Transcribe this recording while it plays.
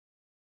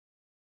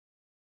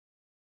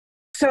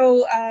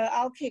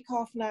I'll kick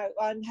off now.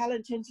 I'm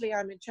Helen Tinsley.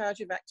 I'm in charge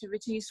of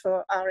activities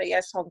for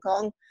RAS Hong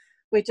Kong.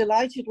 We're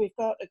delighted we've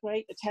got a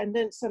great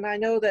attendance, and I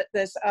know that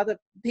there's other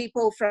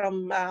people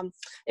from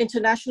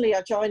internationally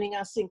are joining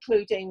us,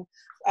 including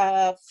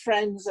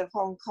friends of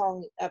Hong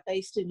Kong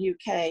based in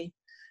UK.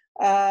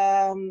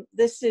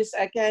 This is,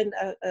 again,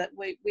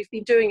 we've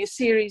been doing a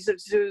series of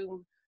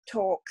Zoom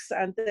talks,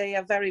 and they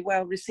are very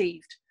well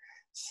received.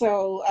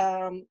 So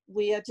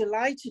we are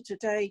delighted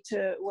today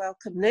to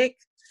welcome Nick.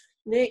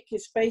 Nick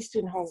is based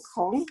in Hong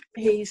Kong.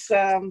 He's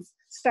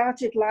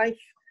started life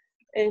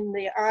in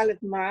the Isle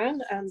of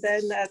Man and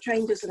then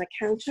trained as an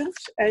accountant,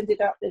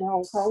 ended up in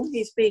Hong Kong.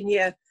 He's been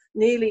here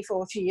nearly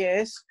 40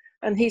 years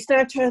and he's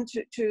now turned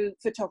to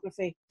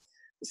photography.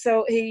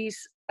 So he's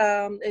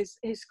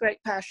his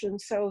great passion.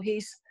 So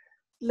he's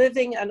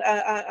living and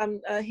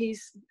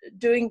he's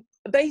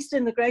based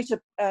in the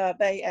Greater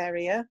Bay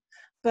Area,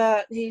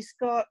 but he's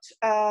got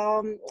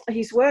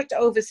he's worked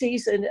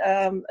overseas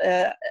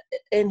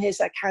in his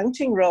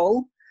accounting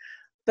role,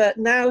 but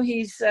now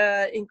he's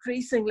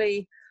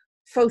increasingly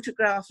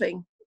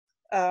photographing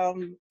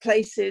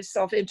places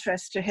of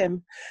interest to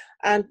him.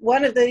 And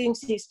one of the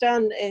things he's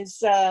done is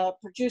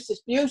produce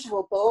this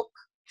beautiful book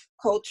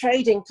called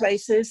Trading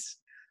Places,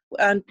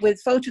 and with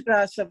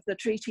photographs of the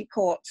treaty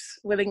ports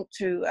linked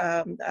to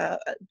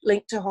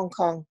Hong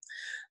Kong.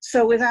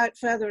 So without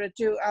further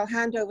ado, I'll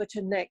hand over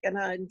to Nick, and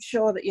I'm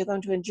sure that you're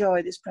going to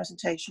enjoy this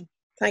presentation.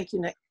 Thank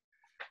you, Nick.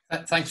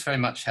 Thanks very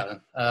much,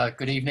 Helen.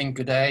 Good evening,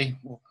 good day,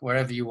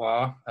 wherever you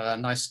are.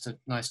 Nice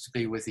to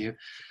be with you.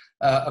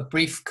 A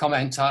brief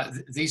comment.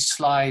 These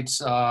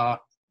slides are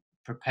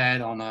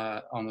prepared on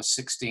a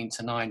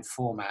 16:9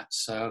 format,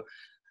 so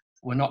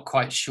we're not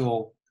quite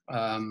sure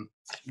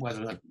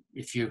whether,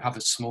 if you have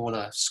a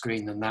smaller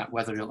screen than that,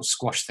 whether it'll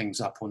squash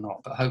things up or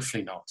not, but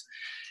hopefully not.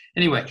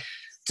 Anyway,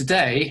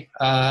 today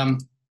I'm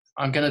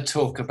going to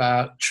talk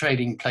about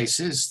Trading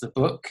Places, the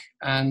book,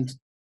 and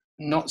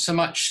not so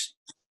much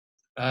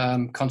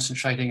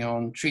concentrating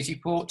on treaty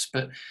ports,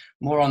 but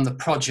more on the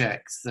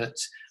project that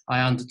I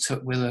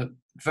undertook with a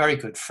very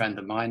good friend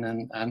of mine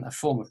and a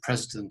former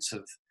president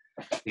of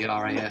the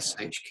RAS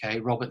HK,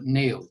 Robert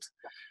Neild.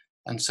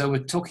 And so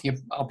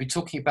I'll be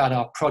talking about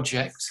our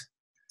project,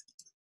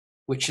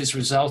 which has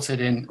resulted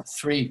in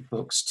 3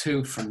 books,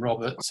 2 from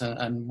Robert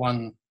and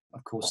 1,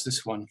 of course,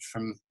 this one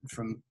from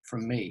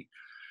me.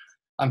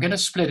 I'm going to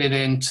split it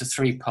into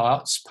 3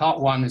 parts. Part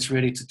 1 is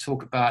really to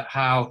talk about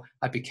how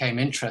I became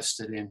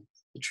interested in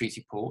the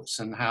treaty ports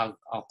and how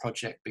our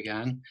project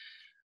began.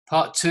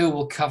 Part 2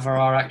 will cover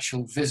our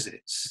actual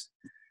visits.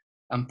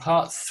 And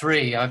part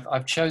 3,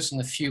 I've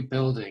chosen a few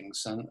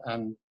buildings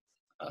and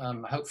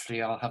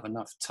hopefully I'll have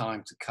enough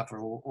time to cover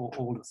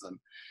all of them.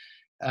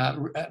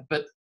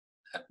 But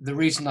the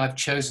reason I've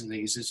chosen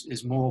these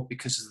is more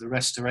because of the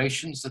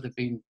restorations that have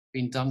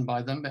been done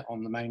by them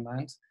on the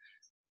mainland.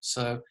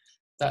 So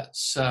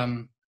that's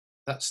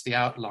the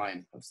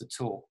outline of the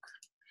talk.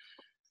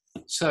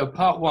 So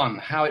part 1,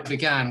 how it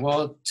began.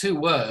 Well, 2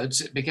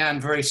 words. It began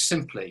very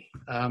simply.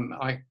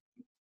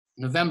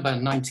 November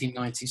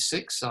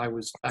 1996, I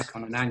was back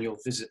on an annual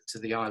visit to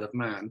the Isle of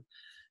Man,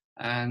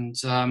 and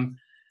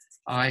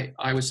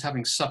I was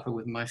having supper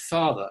with my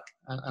father,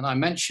 and I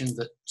mentioned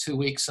that 2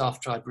 weeks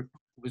after I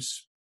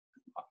was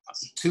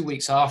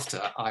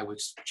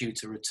due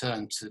to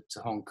return to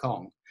Hong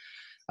Kong,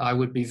 I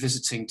would be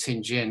visiting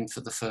Tianjin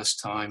for the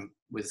first time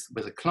with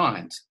a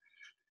client.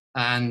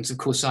 And of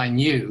course, I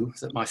knew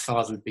that my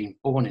father had been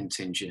born in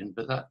Tianjin,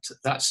 but at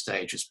that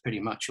stage was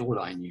pretty much all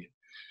I knew.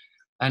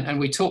 And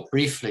we talked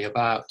briefly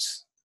about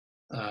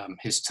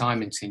his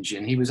time in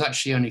Tianjin. He was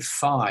actually only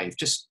 5,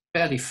 just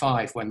barely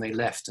 5 when they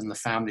left and the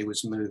family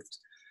was moved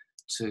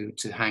to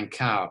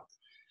Hankow.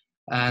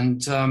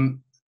 And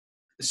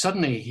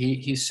suddenly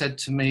he said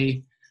to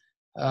me,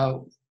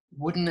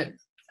 wouldn't it,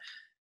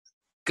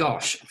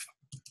 gosh,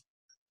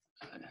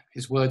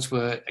 his words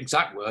were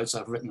exact words,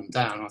 I've written them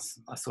down.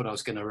 I thought I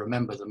was going to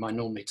remember them, I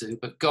normally do,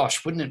 but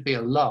gosh, wouldn't it be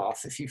a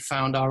laugh if you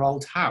found our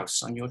old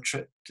house on your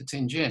trip to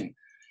Tianjin?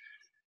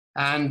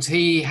 And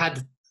he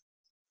had,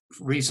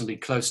 reasonably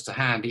close to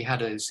hand, he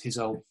had his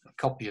old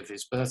copy of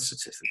his birth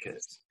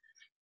certificate.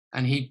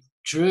 And he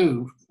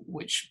drew,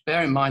 which,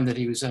 bear in mind that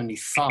he was only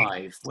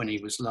 5 when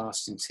he was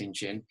last in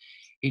Tianjin,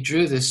 he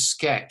drew this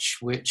sketch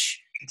which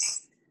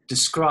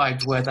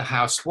described where the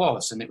house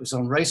was. And it was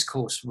on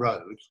Racecourse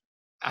Road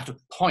at a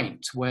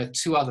point where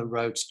 2 other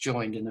roads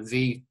joined in a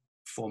V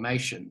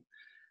formation.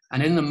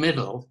 And in the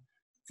middle,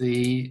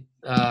 the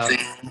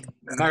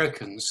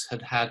Americans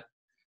had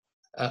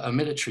a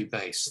military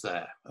base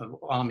there,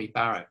 army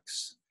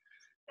barracks.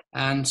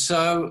 And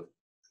so,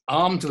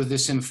 armed with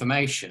this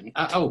information,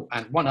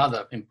 and one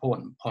other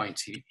important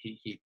point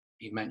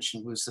he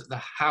mentioned was that the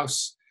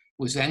house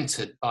was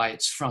entered by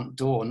its front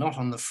door, not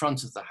on the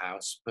front of the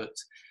house, but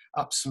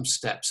up some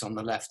steps on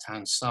the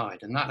left-hand side.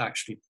 And that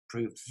actually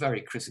proved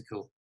very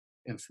critical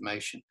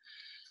information.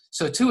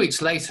 So 2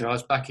 weeks later, I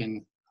was back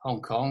in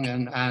Hong Kong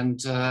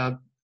and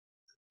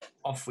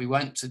off we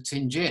went to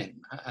Tianjin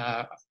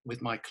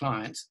with my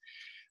client.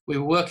 we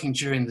were working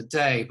during the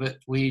day, but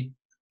we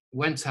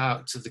went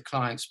out to the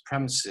client's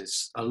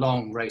premises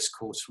along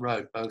Racecourse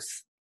Road, both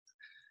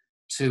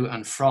to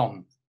and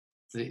from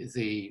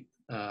the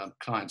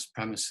client's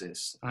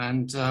premises.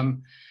 And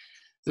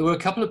there were a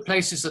couple of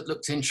places that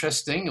looked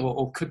interesting,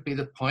 or could be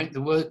the point.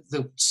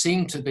 There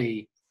seemed to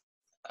be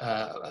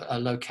a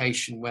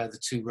location where the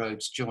two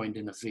roads joined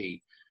in a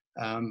V,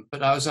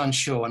 but I was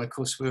unsure. And of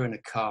course, we were in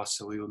a car,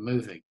 so we were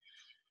moving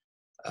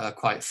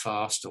quite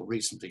fast, or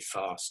reasonably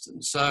fast.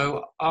 And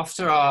so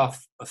after a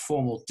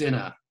formal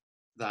dinner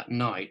that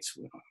night,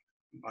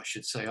 I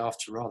should say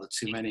after rather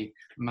too many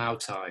Mau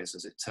Tais,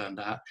 as it turned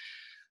out,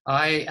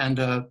 I and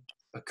a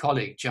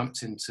colleague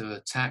jumped into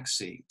a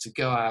taxi to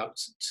go out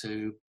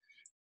to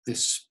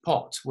this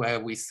spot where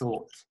we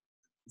thought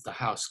the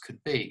house could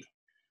be.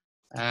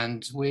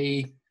 And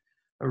we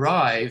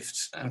arrived,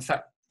 in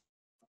fact,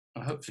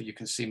 hopefully you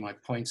can see my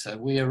pointer,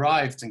 we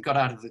arrived and got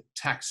out of the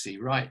taxi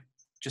right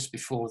just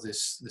before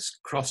this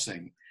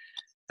crossing,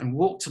 and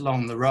walked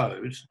along the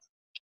road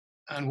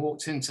and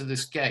walked into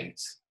this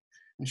gate.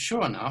 And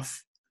sure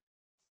enough,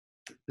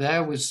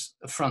 there was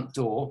a front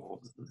door,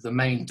 the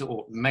main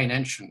door, the main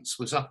entrance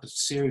was up a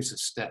series of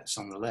steps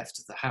on the left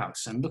of the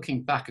house. And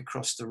looking back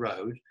across the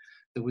road,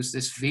 there was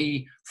this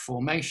V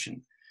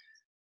formation.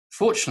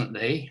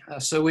 Fortunately,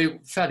 so we were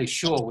fairly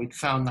sure we'd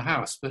found the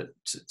house, but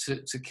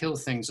to kill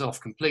things off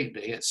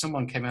completely,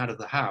 someone came out of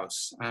the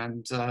house,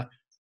 and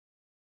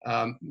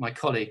my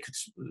colleague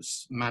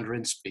was a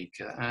Mandarin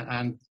speaker,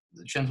 and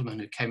the gentleman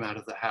who came out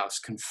of the house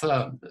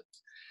confirmed that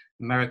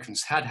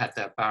Americans had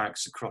their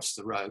barracks across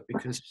the road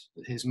because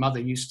his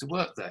mother used to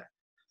work there.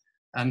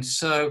 And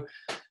so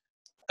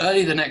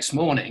early the next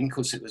morning, of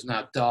course it was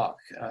now dark,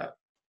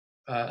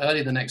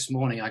 early the next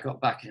morning I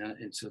got back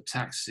into a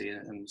taxi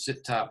and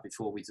zipped out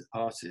before we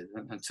departed,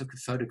 and took a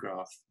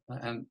photograph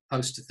and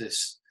posted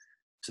this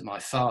to my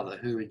father,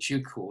 who in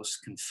due course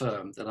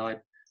confirmed that I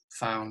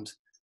found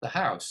the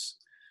house.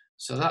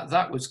 So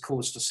that was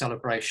cause for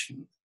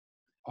celebration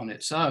on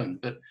its own.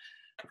 But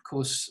of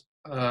course,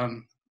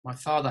 my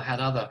father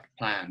had other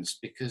plans,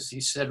 because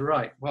he said,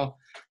 right, well,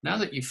 now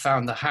that you've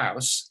found the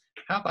house,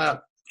 how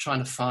about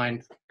trying to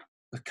find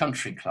the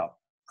country club?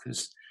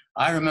 Because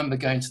I remember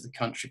going to the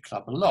country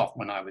club a lot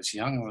when I was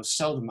young. I was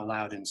seldom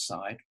allowed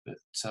inside, but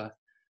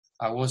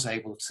I was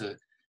able to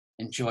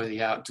enjoy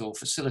the outdoor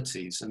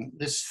facilities. And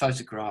this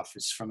photograph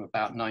is from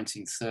about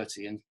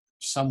 1930, and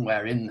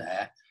somewhere in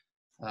there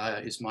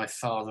is my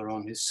father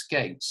on his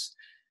skates.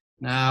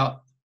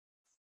 Now,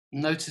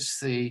 notice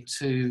the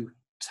two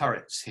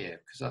turrets here,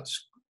 because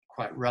that's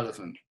quite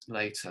relevant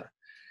later.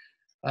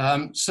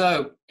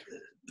 So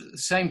at the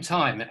same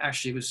time, it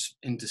actually was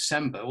in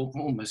December,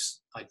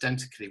 almost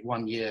identically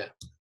 1 year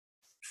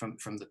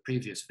from the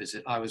previous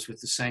visit, I was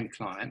with the same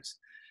client.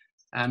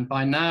 And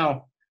by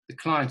now, the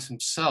client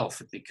himself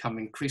had become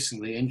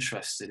increasingly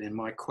interested in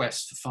my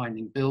quest for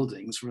finding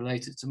buildings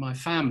related to my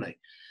family.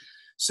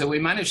 So we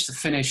managed to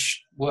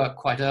finish work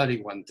quite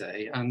early one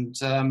day, and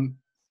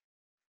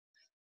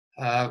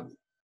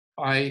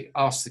I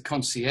asked the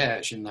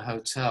concierge in the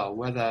hotel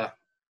whether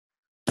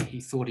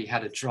he thought he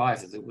had a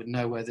driver that would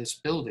know where this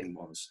building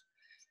was.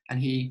 And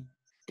he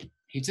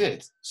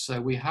did. So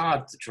we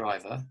hired the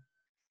driver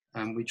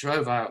and we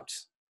drove out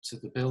to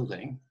the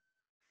building.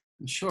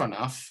 And sure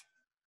enough,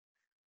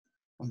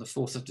 on the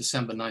 4th of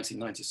December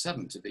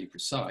 1997, to be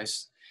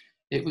precise,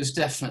 it was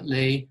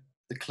definitely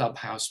the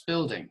clubhouse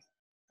building.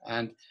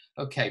 And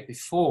okay,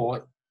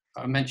 before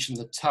I mentioned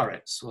the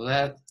turrets. Well,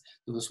 there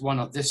was one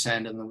at this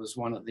end and there was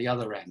one at the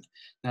other end.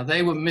 Now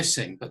they were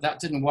missing, but that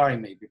didn't worry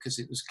me because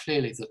it was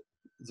clearly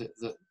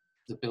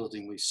the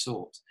building we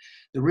sought.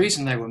 The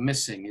reason they were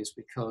missing is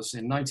because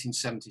in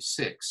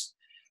 1976,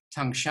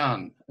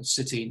 Tangshan, a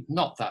city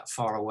not that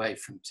far away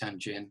from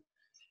Tianjin,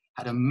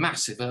 had a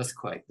massive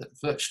earthquake that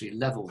virtually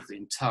leveled the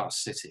entire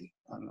city,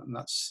 and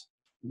that's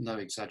no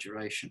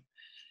exaggeration.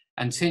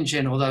 And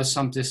Tianjin, although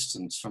some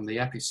distance from the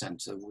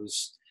epicenter,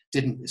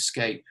 didn't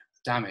escape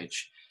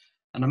damage.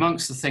 And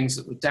amongst the things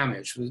that were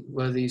damaged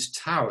were these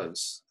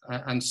towers.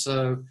 And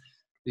so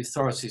the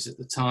authorities at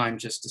the time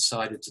just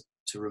decided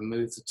to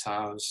remove the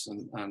towers,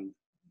 and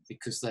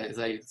because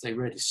they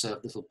really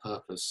served little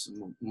purpose,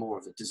 more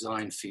of a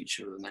design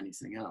feature than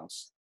anything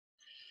else.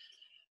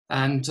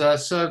 And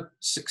so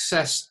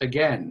success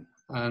again.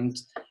 And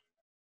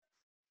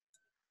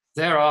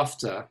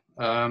thereafter,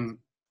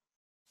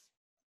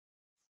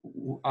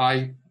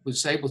 I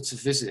was able to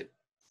visit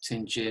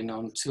Tianjin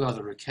on 2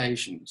 other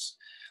occasions.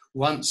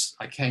 Once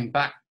I came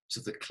back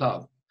to the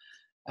club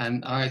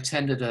and I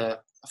attended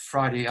a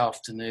Friday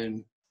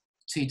afternoon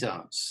tea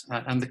dance,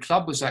 and the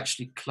club was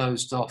actually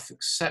closed off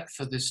except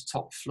for this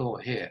top floor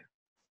here,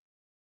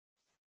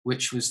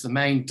 which was the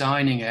main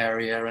dining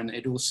area, and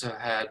it also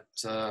had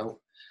a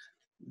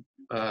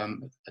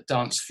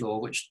dance floor,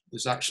 which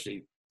was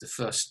actually the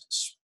first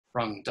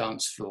sprung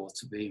dance floor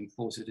to be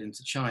imported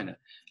into China.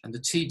 And the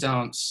tea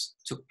dance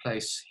took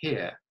place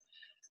here.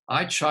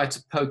 I tried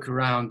to poke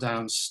around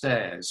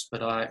downstairs,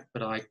 but I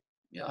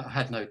I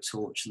had no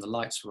torch and the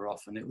lights were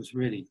off and it was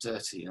really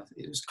dirty.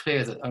 It was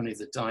clear that only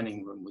the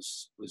dining room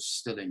was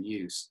still in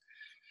use.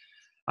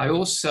 I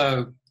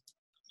also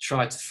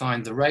tried to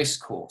find the race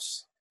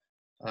course.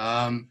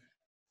 And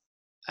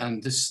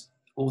this,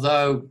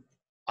 although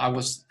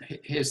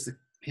here's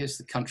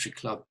the country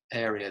club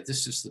area,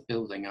 this is the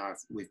building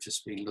we've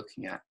just been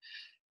looking at.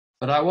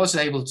 But I was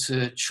able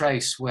to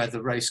trace where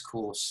the race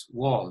course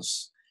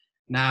was.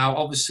 Now,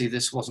 obviously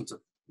this wasn't a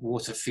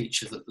water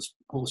feature that the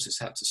horses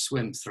had to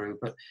swim through,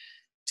 but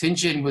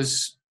Tianjin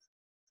was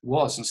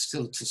and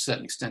still to a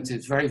certain extent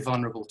is very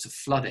vulnerable to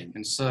flooding.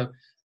 And so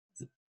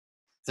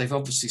they've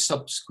obviously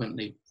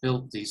subsequently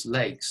built these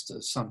lakes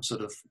to some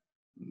sort of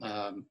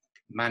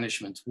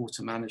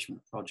water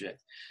management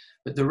project.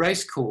 But the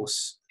race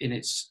course in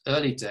its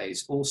early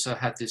days also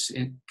had this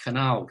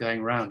canal going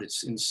around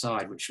its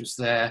inside, which was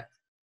there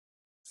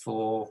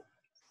for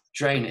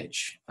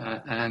drainage.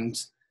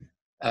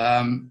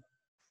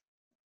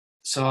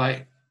 So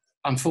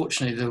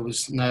unfortunately, there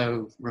was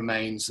no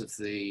remains of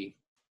the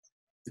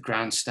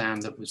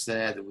grandstand that was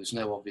there. There was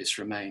no obvious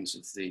remains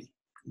of the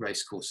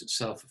racecourse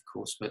itself, of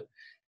course, but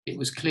it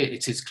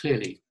is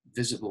clearly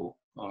visible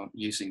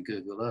using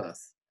Google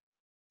Earth.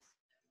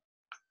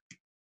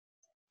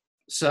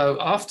 So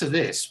after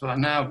this, but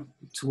now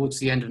towards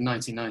the end of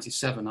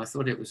 1997, I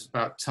thought it was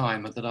about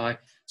time that I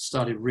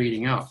started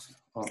reading up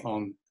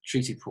on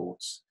treaty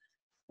ports.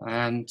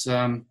 And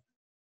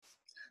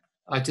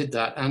I did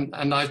that,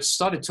 and I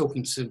started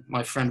talking to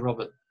my friend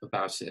Robert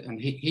about it, and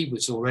he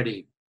was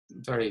already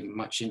very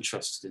much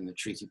interested in the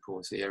treaty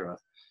port era.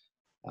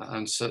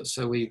 And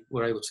so we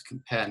were able to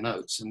compare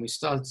notes, and we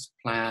started to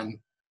plan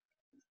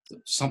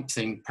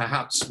something.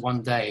 Perhaps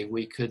one day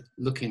we could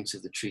look into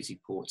the treaty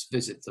ports,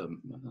 visit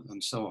them,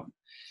 and so on.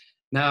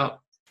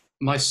 Now,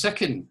 my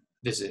second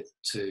visit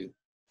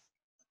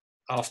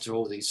after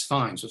all these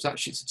finds was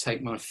actually to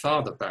take my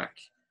father back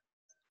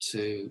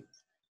to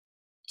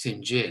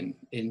Tianjin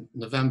in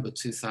November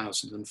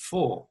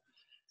 2004.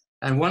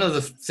 And one of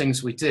the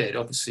things we did,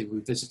 obviously we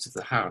visited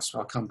the house,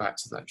 I'll come back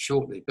to that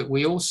shortly, but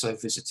we also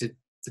visited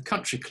the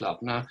country club.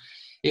 Now,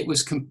 it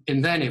was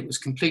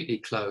completely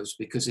closed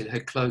because it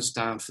had closed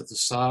down for the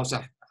SARS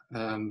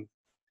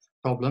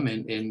problem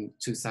in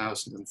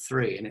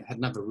 2003, and it had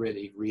never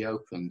really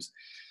reopened.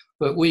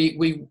 But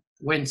we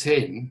went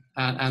in,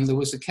 and there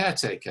was a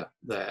caretaker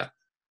there.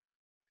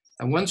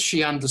 And once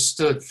she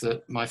understood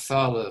that my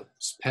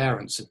father's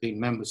parents had been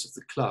members of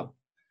the club,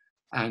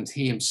 and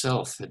he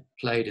himself had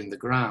played in the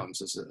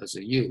grounds as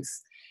a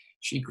youth,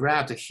 she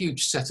grabbed a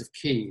huge set of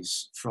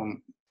keys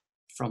from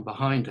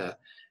behind her,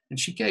 and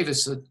she gave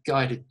us a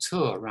guided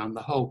tour around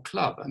the whole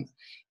club, and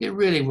it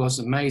really was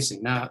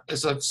amazing. Now,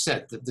 as I've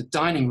said, the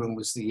dining room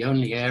was the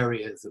only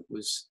area that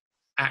was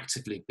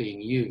actively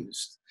being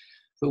used,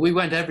 but we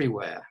went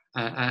everywhere,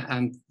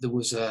 and there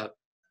was a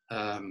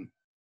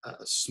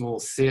small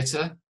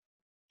theatre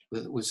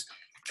that was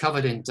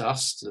covered in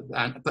dust,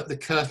 but the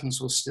curtains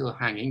were still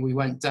hanging. We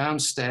went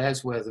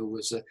downstairs where there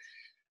was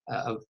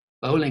a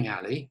bowling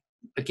alley.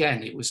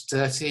 Again, it was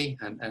dirty,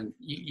 and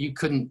you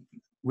couldn't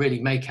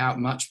really make out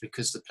much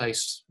because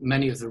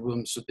many of the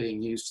rooms were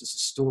being used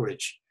as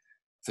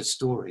for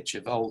storage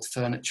of old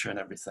furniture and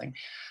everything.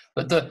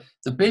 But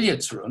the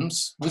billiards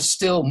rooms were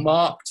still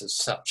marked as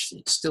such.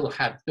 It still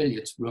had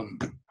billiards room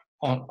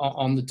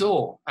on the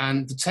door,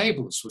 and the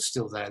tables were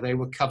still there. They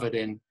were covered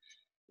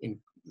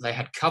they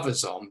had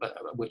covers on, but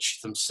which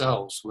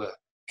themselves were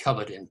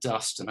covered in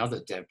dust and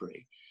other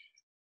debris.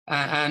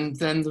 And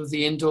then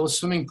the indoor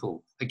swimming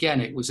pool.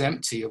 Again, it was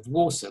empty of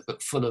water,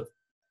 but full of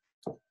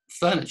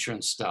furniture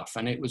and stuff,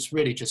 and it was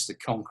really just a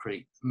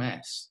concrete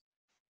mess.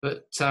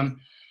 But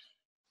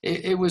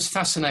it was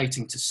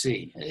fascinating to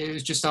see. It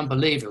was just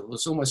unbelievable. It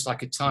was almost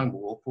like a time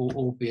warp,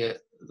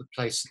 albeit the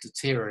place had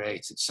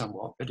deteriorated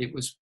somewhat, but it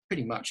was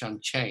pretty much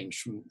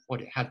unchanged from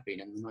what it had been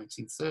in the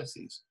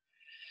 1930s.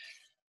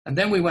 And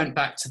then we went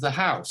back to the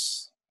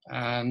house,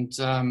 and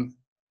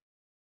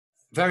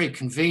very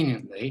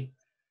conveniently,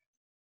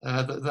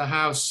 the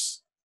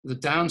house, the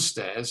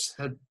downstairs,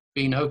 had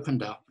been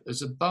opened up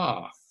as a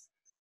bar.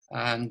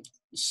 And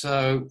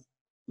so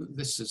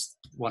this is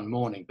one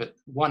morning, but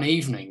one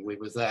evening we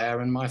were there,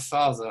 and my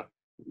father,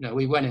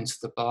 we went into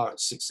the bar at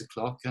 6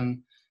 o'clock and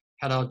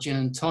had our gin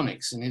and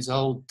tonics in his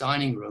old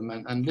dining room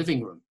and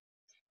living room.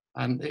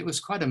 And it was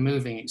quite a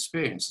moving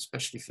experience,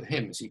 especially for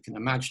him, as you can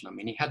imagine. I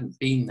mean, he hadn't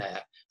been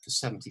there for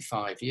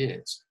 75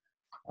 years.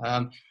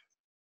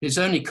 His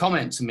only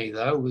comment to me,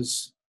 though,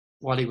 was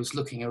while he was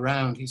looking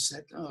around, he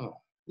said, "Oh,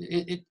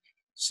 it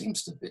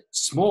seems a bit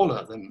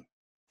smaller than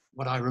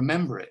what I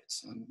remember it."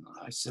 And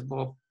I said,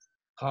 "Well,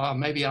 Pa,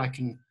 maybe I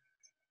can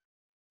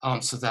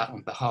answer that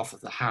on behalf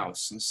of the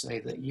house and say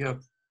that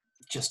you're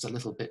just a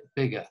little bit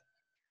bigger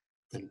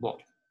than what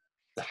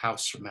the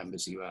house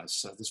remembers you as.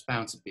 So there's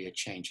bound to be a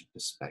change of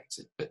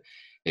perspective." But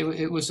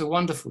it was a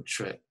wonderful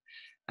trip.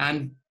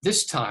 And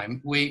this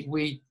time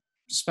we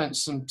spent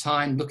some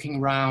time looking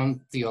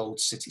around the old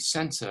city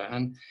centre,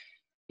 and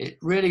it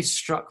really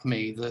struck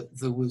me that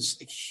there was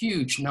a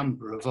huge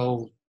number of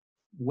old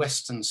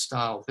Western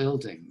style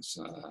buildings.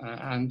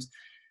 And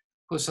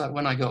of course,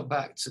 when I got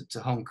back to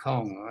Hong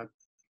Kong,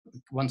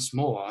 once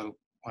more,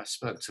 I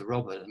spoke to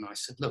Robert and I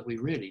said, look, we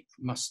really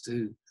must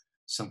do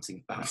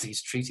something about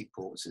these treaty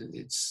ports.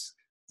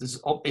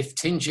 If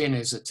Tianjin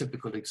is a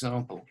typical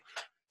example,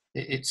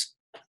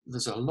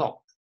 there's a lot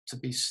to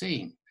be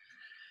seen.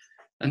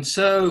 And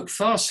so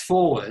fast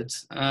forward,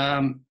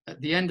 at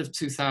the end of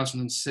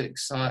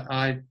 2006,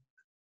 I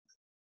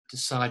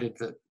decided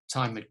that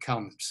time had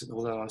come,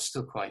 although I was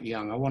still quite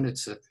young. I wanted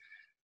to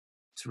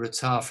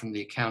retire from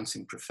the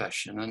accounting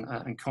profession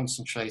and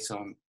concentrate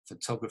on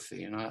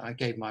photography. And I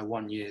gave my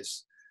 1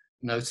 year's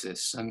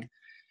notice. And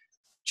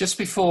just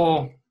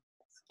before,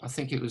 I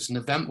think it was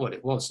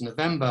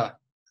November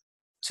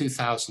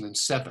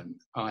 2007,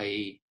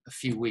 i.e. a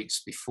few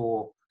weeks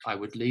before I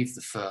would leave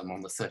the firm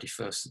on the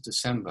 31st of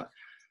December,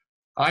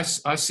 I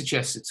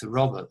suggested to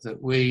Robert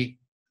that we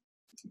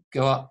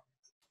go up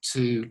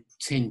to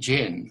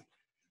Tianjin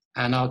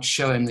and I'd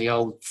show him the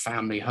old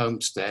family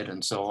homestead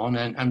and so on,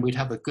 and we'd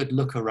have a good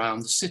look around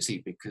the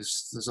city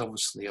because there's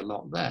obviously a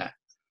lot there.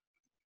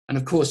 And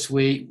of course,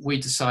 we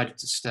decided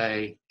to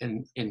stay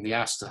in the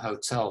Astor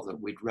Hotel that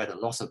we'd read a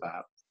lot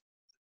about.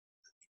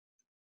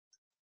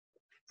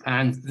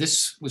 And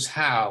this was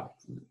how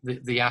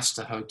the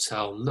Astor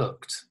Hotel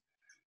looked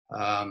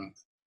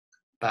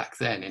back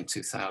then in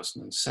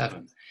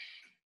 2007.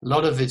 A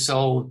lot of its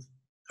old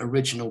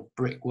original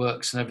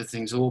brickworks and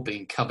everything's all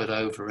been covered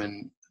over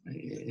in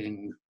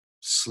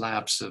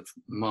slabs of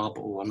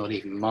marble, or not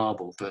even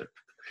marble, but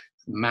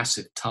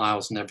massive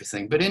tiles and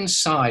everything. But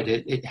inside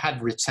it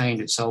had retained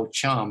its old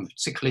charm,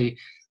 particularly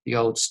the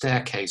old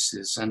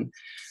staircases. And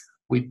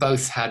we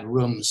both had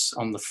rooms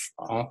on the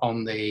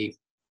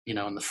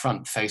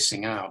front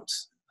facing out.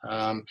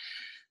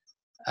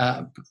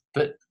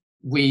 But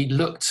we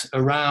looked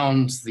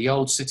around the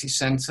old city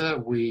centre.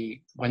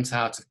 We went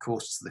out, of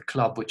course, to the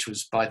club, which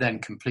was by then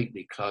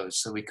completely closed,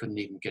 so we couldn't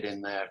even get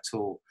in there at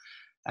all.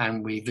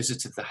 And we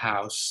visited the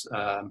house,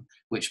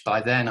 which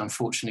by then,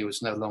 unfortunately,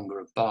 was no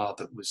longer a bar,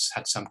 but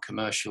had some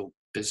commercial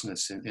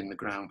business in the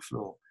ground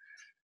floor.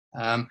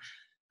 But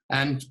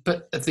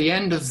at the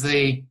end of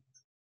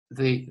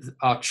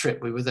our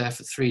trip, we were there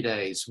for 3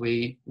 days.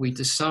 We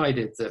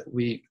decided that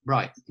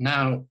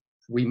now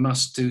we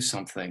must do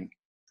something.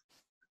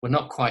 We're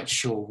not quite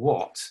sure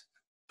what,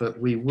 but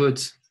we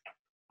would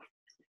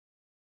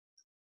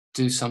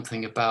do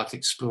something about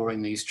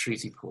exploring these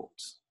treaty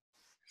ports.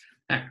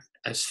 Now,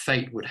 as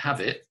fate would have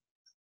it,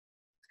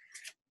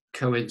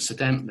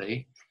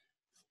 coincidentally,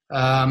 2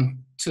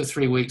 or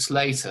 3 weeks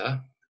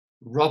later,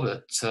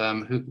 Robert,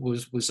 who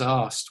was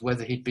asked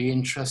whether he'd be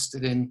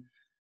interested in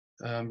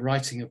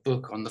writing a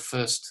book on the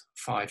first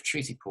 5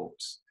 treaty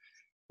ports,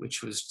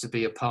 which was to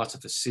be a part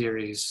of a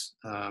series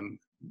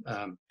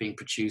being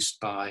produced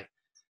by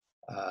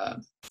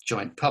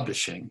Joint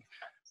Publishing.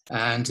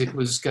 And it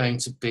was going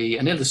to be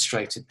an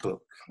illustrated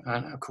book.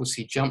 And of course,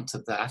 he jumped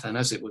at that. And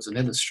as it was an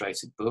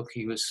illustrated book,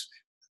 he was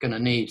going to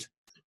need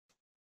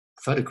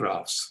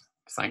photographs,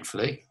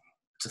 thankfully,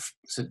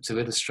 to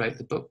illustrate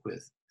the book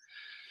with.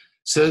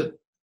 So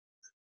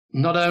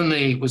not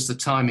only was the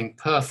timing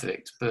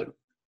perfect, but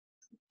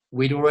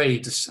we'd already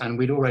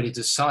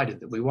decided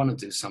that we want to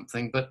do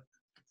something, but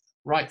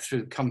right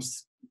through,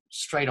 comes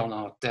straight on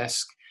our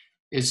desk,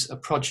 is a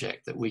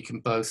project that we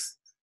can both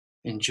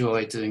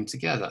enjoy doing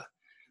together.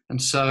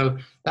 And so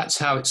that's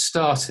how it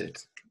started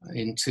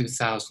in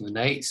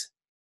 2008.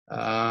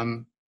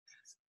 Our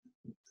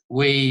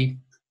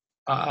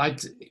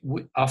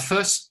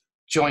first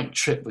joint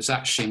trip was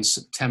actually in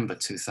September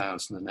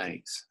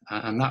 2008,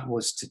 and that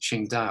was to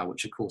Qingdao,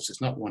 which of course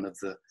is not one of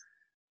the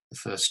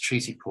first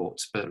treaty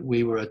ports, but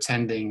we were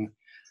attending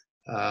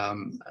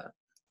a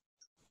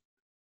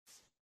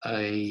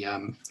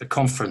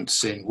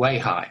conference in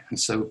Weihai, and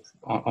so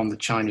on the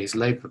Chinese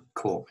Labour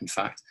Corps, in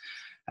fact.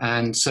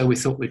 And so we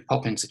thought we'd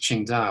pop into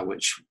Qingdao,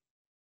 which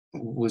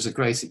was a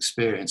great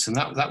experience. And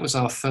that was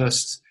our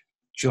first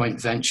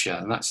joint venture,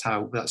 and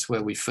that's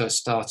where we first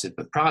started.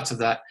 But prior to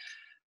that,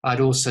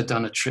 I'd also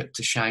done a trip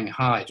to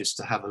Shanghai just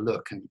to have a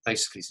look and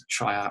basically to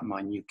try out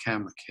my new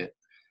camera kit.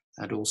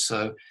 I'd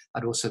also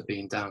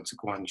been down to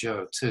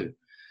Guangzhou too.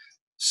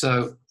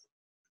 So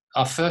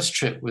our first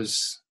trip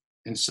was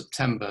in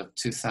September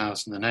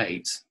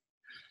 2008,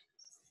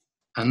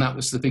 and that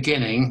was the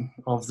beginning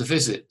of the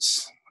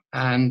visits.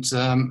 And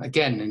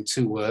again, in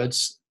 2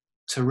 words,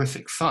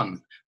 terrific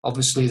fun.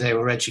 Obviously, they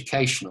were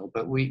educational,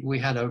 but we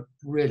had a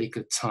really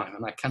good time,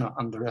 and I cannot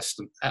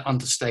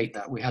understate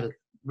that. We had a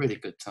really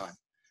good time.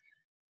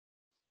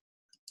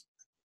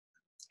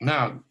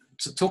 Now,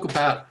 to talk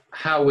about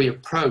how we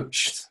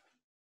approached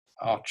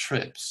our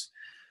trips,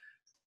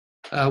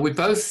 we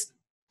both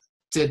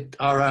did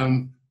our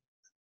own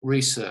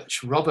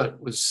research. Robert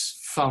was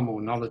far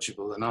more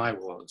knowledgeable than I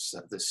was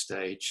at this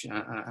stage,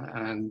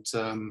 and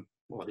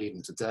well,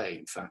 even today,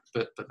 in fact,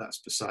 but that's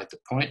beside the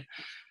point.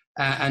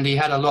 And he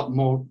had a lot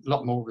more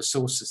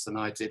resources than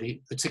I did,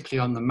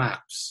 particularly on the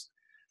maps.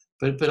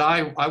 But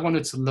I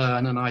wanted to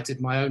learn, and I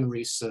did my own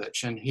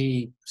research, and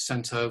he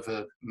sent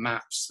over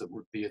maps that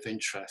would be of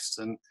interest.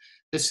 And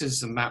this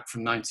is a map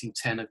from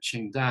 1910 of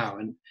Qingdao,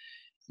 and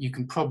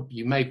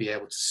you may be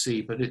able to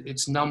see, but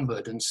it's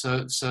numbered, and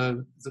so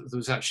there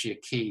was actually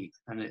a key,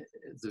 and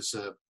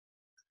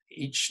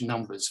each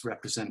numbers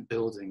represent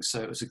buildings,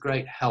 so it was a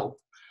great help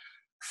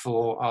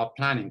for our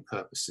planning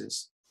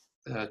purposes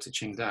to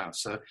Qingdao.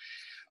 So,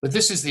 but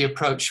this is the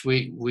approach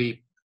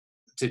we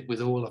did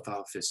with all of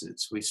our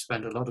visits. We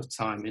spent a lot of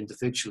time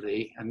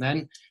individually, and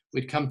then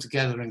we'd come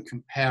together and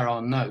compare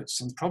our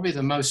notes. And probably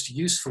the most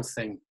useful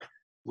thing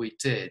we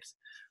did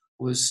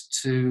was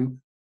to,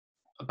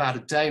 about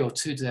a day or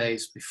 2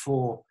 days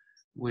before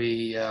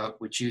we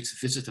were due to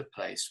visit a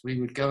place,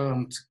 we would go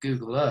on to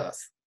Google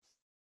Earth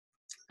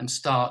and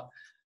start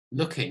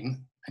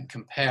looking and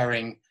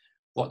comparing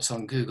what's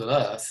on Google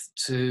Earth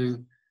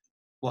to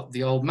what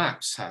the old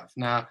maps have.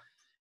 Now,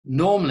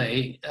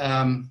 normally,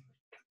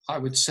 I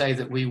would say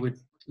that we would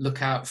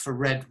look out for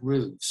red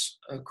roofs.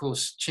 Of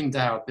course,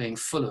 Qingdao, being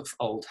full of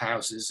old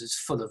houses, is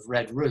full of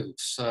red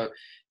roofs, so it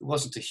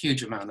wasn't a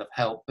huge amount of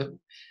help, but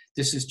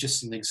this is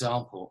just an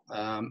example.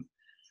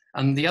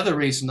 And the other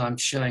reason I'm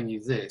showing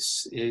you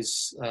this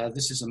is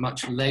a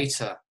much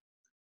later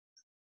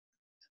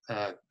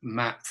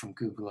map from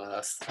Google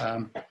Earth,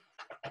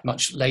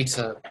 much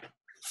later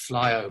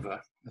flyover,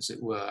 as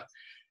it were,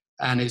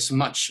 and it's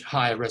much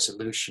higher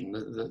resolution.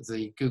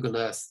 The Google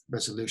Earth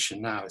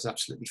resolution now is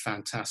absolutely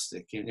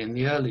fantastic. In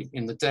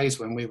the days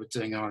when we were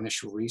doing our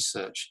initial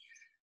research,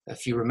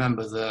 if you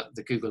remember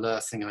the Google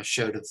Earth thing I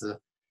showed of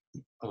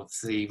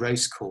the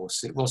race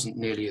course, it wasn't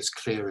nearly as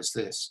clear as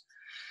this.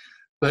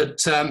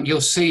 But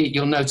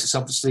you'll notice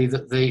obviously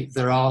that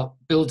there are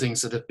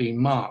buildings that have been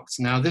marked.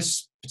 Now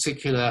this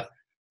particular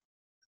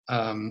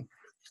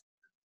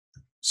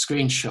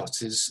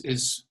screenshot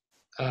is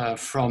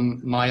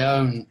from my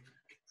own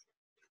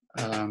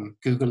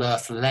Google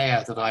Earth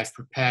layer that I've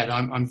prepared.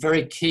 I'm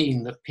very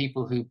keen that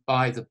people who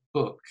buy the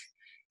book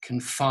can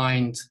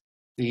find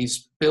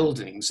these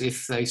buildings,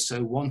 if they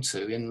so want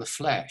to, in the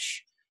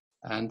flesh.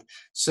 And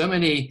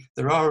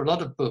there are a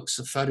lot of books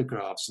of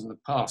photographs in the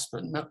past,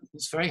 but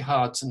it's very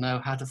hard to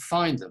know how to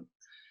find them.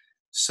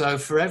 So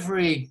for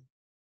every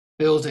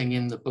building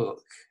in the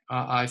book,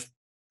 I've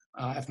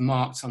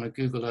marked on a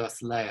Google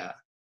Earth layer.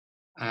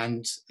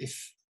 And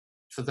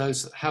for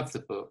those that have the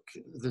book,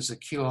 there's a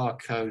QR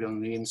code on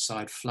the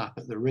inside flap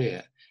at the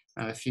rear.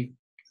 Now, if you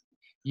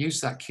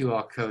use that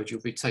QR code,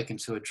 you'll be taken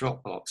to a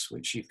Dropbox,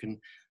 which you can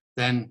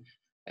then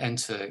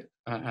enter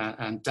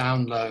and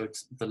download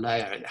the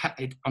layer.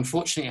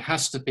 Unfortunately, it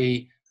has to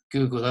be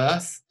Google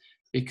Earth,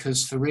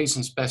 because for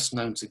reasons best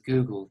known to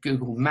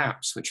Google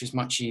Maps, which is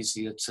much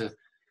easier to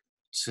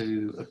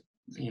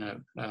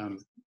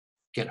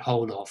get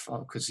hold of,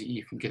 because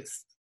you can get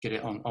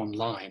it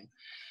online.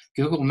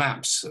 Google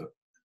Maps,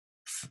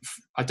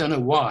 I don't know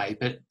why,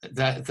 but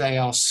they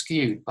are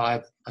skewed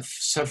by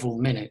several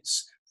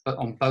minutes, but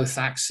on both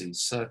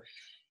axes. So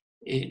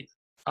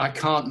I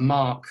can't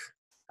mark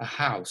a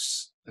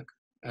house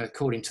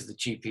according to the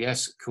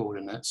GPS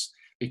coordinates,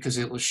 because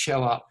it will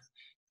show up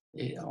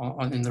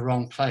in the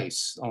wrong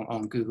place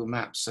on Google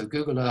Maps. So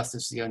Google Earth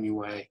is the only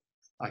way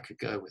I could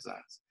go with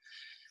that.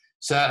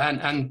 So,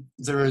 and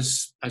there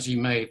is, as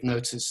you may have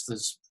noticed,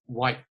 there's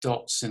white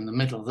dots in the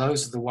middle.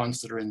 Those are the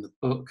ones that are in the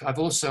book. I've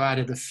also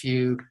added a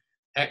few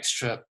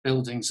extra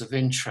buildings of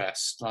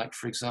interest, like,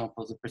 for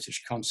example, the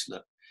British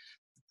Consulate,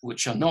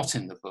 which are not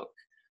in the book.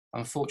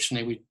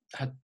 Unfortunately, we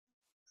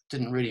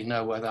didn't really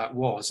know where that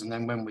was, and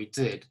then when we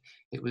did,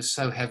 it was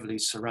so heavily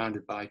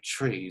surrounded by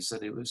trees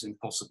that it was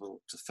impossible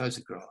to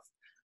photograph.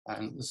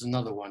 And there's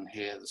another one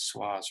here, the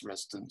Suarez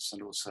residence,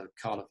 and also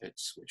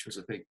Karlowitz, which was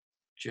a big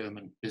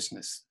German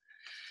business.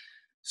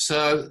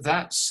 So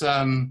that's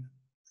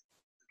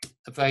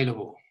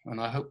available, and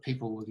I hope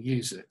people will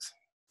use it.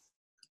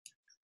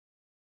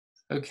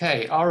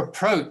 Okay, our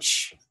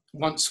approach,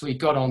 once we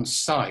got on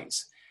site,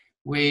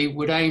 we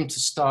would aim to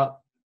start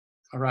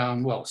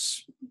around, well,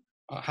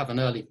 have an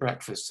early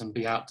breakfast and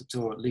be out the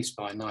door at least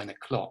by 9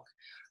 o'clock.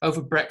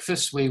 Over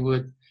breakfast, we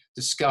would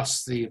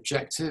discuss the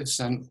objectives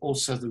and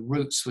also the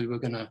routes we were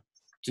going to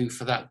do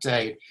for that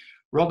day.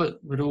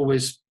 Robert would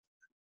always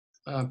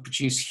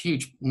produce a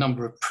huge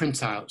number of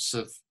printouts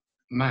of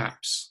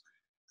maps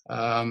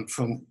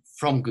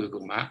from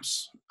Google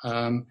Maps,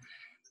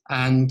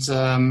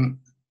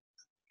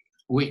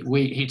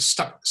 he'd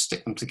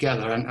stick them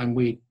together, and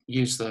we'd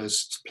use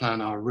those to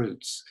plan our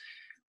routes.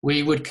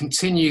 We would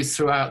continue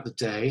throughout the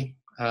day,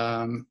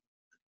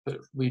 but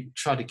we'd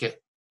try to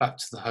get back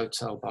to the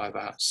hotel by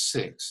about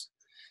 6.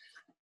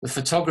 The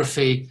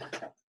photography,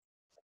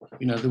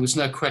 there was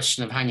no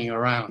question of hanging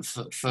around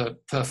for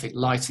perfect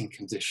lighting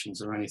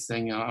conditions or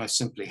anything. I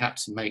simply had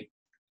to make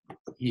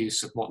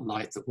use of what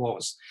light there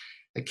was.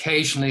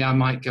 Occasionally, I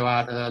might go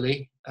out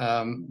early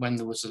when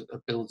there was a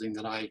building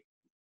that I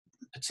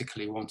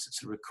particularly wanted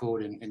to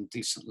record in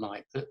decent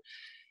light. But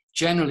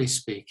generally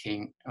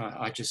speaking,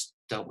 I just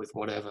dealt with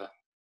whatever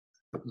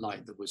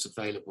light that was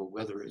available,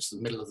 whether it was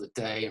the middle of the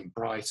day and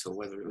bright, or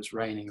whether it was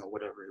raining, or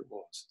whatever it was.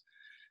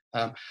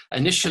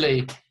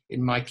 Initially,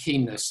 in my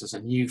keenness as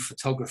a new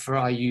photographer,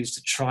 I used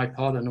a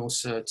tripod and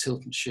also a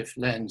tilt and shift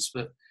lens,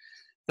 but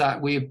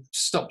that we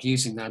stopped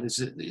using that as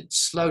it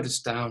slowed us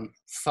down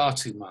far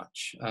too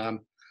much.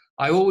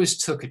 I always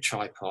took a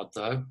tripod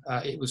though.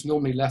 It was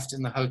normally left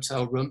in the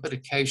hotel room, but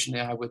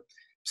occasionally I would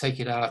take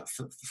it out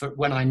for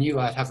when I knew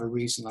I'd have a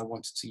reason I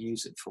wanted to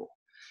use it for.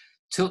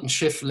 Tilt and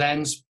shift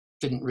lens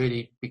didn't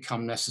really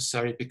become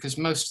necessary because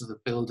most of the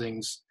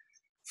buildings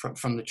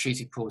from the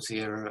treaty port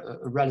era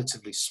are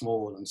relatively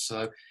small, and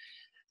so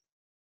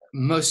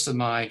most of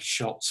my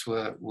shots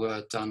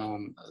were done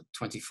on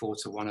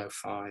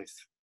 24-105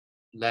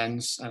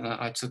 lens, and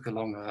I took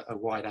along a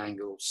wide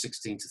angle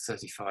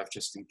 16-35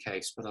 just in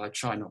case, but I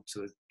try not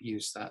to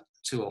use that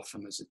too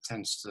often as it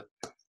tends to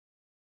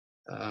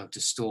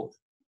distort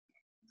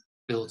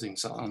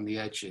buildings on the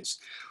edges.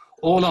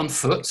 All on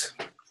foot.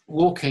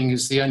 Walking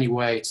is the only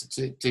way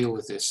to deal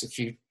with this. If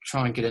you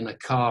try and get in a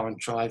car and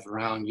drive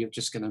around, you're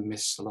just going to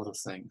miss a lot of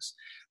things.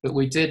 But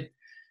we did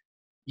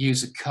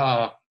use a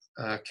car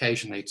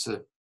occasionally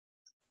to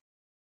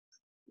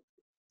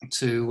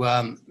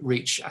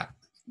reach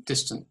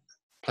distant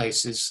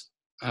places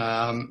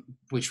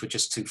which were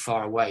just too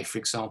far away. For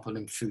example,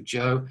 in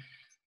Fuzhou,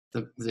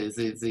 the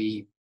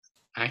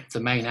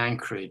main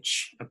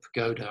anchorage of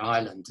Pagoda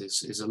Island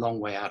is a long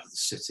way out of the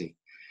city.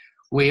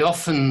 We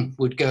often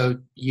would go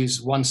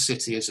use one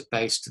city as a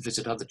base to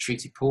visit other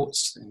treaty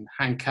ports. In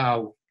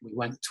Hankow, we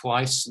went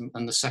twice,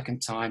 and the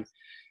second time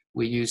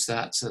we used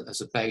that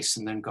as a base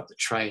and then got the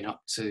train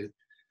up to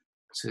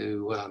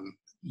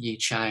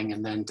Yichang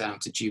and then down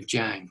to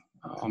Zhujiang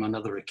on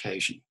another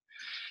occasion.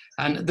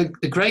 And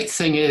the great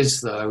thing is,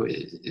 though,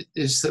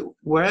 is that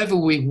wherever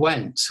we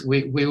went,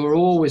 we were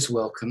always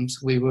welcomed.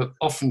 We were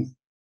often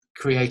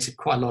created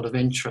quite a lot of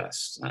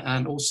interest,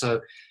 and also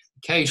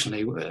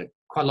occasionally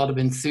quite a lot of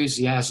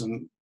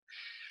enthusiasm.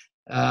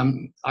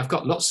 I've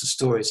got lots of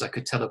stories I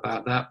could tell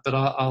about that, but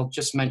I'll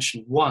just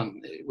mention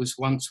one. It was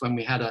once when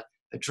we had a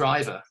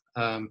driver,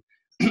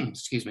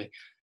 excuse me,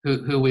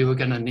 who we were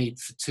going to need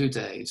for 2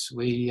 days.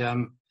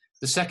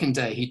 The second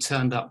day he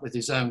turned up with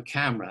his own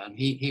camera, and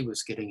he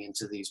was getting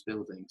into these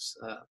buildings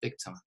big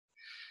time.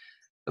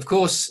 Of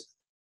course,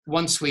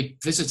 once we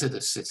visited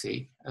a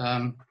city,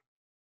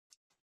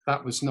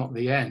 that was not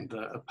the end.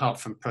 Apart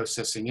from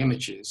processing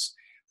images,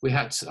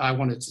 I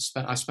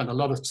spent a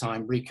lot of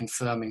time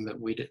reconfirming that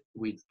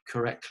we'd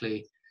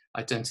correctly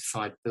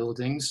identified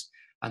buildings,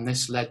 and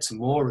this led to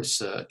more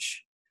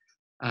research.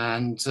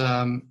 And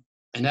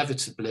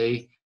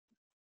inevitably,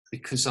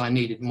 because I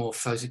needed more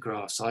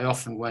photographs, I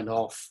often went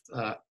off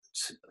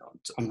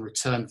on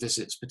return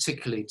visits,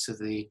 particularly to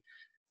the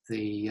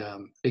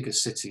bigger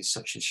cities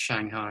such as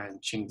Shanghai and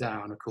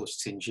Qingdao, and of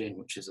course Tianjin,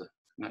 which is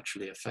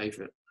naturally a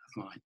favorite of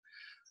mine.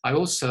 I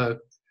also,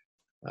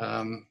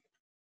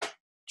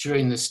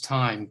 during this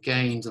time,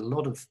 gained a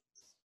lot of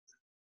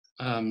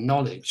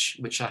knowledge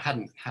which I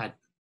hadn't had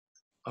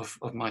of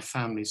my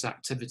family's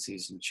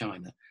activities in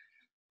China.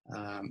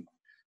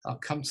 I'll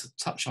come to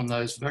touch on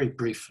those very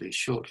briefly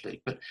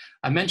shortly, but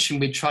I mentioned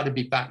we'd try to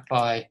be back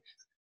by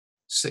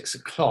 6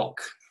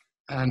 o'clock,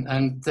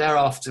 and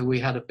thereafter we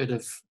had a bit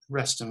of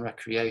rest and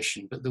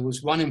recreation, but there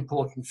was one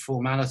important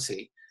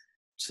formality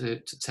to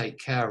take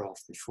care of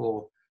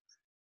before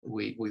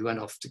we went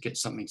off to get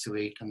something to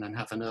eat and then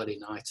have an early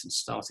night and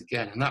start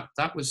again. And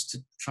that was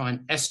to try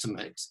and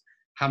estimate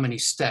how many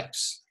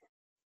steps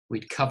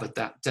we'd covered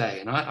that day.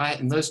 And I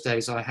in those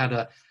days, I had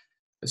a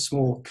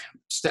small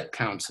step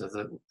counter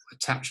that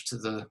attached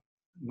to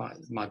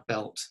my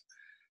belt.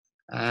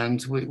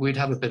 And we'd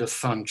have a bit of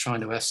fun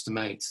trying to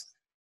estimate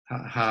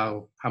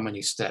how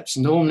many steps.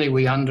 Normally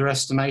we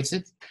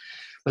underestimated,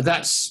 but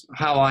that's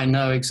how I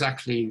know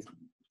exactly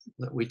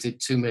that we did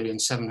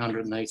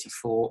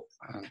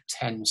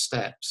 2,784,010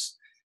 steps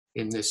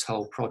in this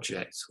whole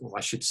project, or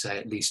I should say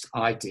at least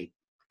I did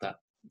that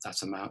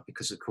amount,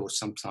 because of course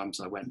sometimes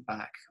I went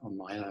back on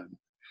my own.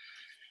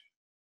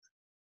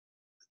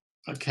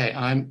 Okay,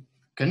 I'm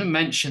going to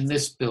mention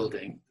this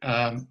building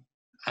and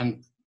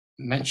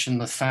mention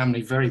the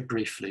family very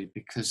briefly,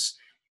 because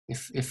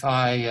if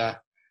I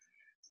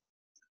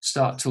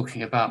start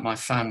talking about my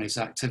family's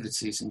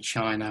activities in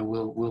China,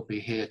 we'll be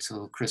here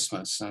till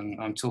Christmas,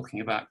 and I'm talking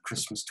about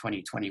Christmas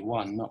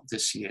 2021, not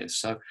this year.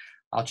 So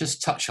I'll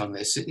just touch on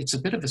this. It's a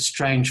bit of a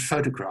strange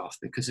photograph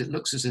because it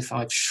looks as if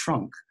I've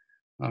shrunk.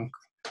 I'm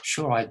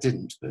sure I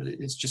didn't, but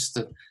it's just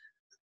the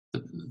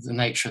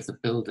nature of the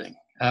building.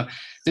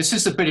 This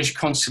is the British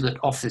Consulate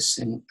Office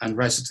and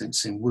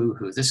residence in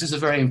Wuhu. This is a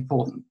very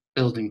important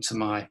building to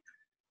my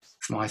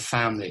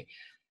family.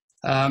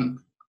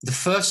 The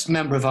first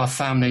member of our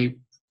family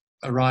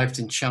arrived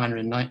in China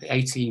in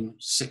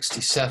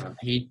 1867.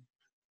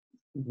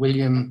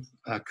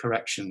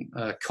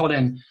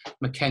 Colin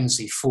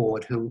Mackenzie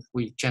Ford, who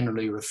we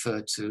generally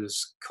refer to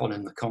as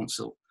Colin the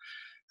Consul.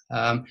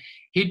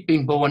 He'd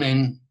been born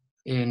in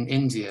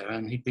India,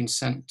 and he'd been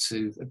sent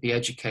to be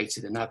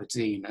educated in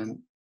Aberdeen, and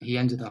he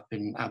ended up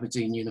in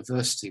Aberdeen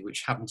University,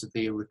 which happened to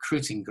be a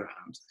recruiting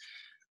ground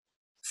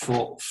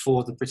for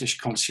the British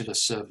Consular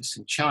Service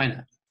in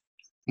China.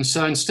 And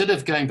so instead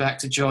of going back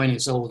to join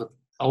his older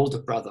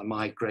brother,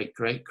 my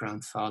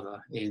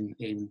great-great-grandfather in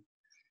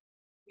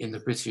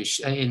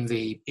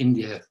the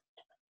India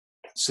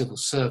civil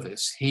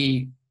service,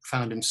 he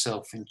found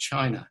himself in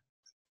China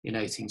in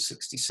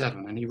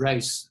 1867, and he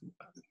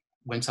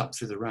went up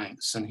through the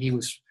ranks, and he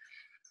was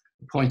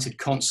appointed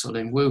consul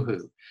in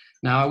Wuhu.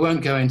 Now, I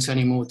won't go into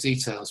any more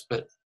details,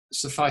 but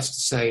suffice to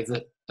say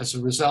that as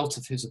a result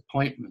of his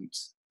appointment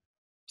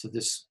to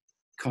this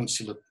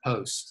consular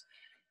post,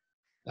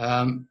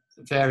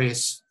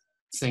 various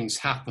things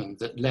happened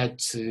that led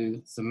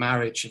to the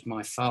marriage of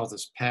my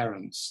father's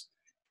parents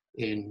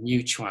in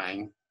New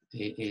Chuang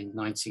in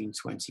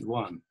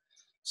 1921.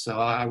 So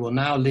I will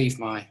now leave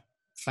my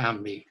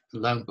family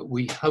alone, but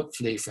we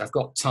hopefully, if I've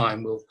got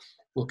time,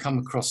 we'll come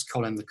across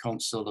Colin the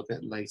Consul a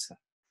bit later.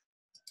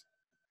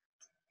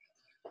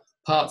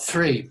 Part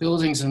 3,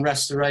 buildings and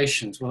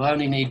restorations. We'll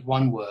only need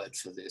one word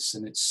for this,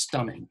 and it's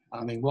stunning.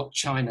 I mean, what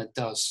China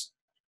does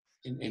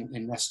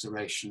in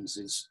restorations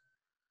is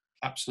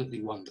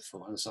absolutely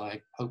wonderful, as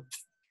I hope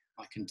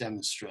I can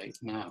demonstrate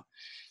now.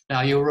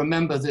 Now, you'll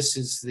remember this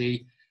is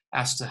the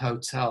Astor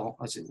Hotel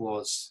as it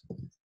was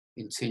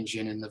in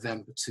Tianjin in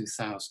November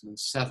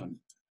 2007.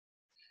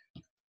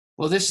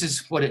 Well, this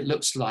is what it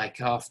looks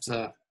like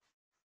after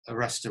a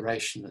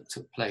restoration that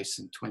took place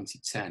in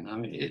 2010. I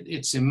mean,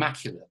 it's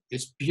immaculate.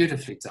 It's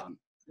beautifully done.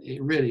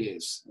 It really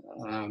is.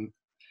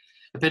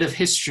 A bit of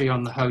history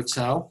on the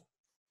hotel.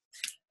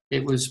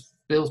 It was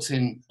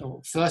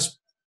first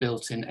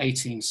built in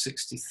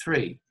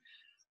 1863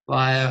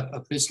 by a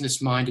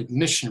business-minded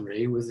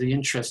missionary with the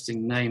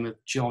interesting name of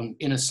John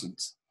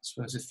Innocent. I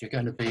suppose if you're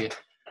going to be a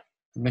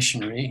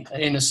missionary,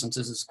 Innocent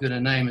is as good a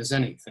name as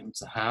anything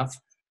to have.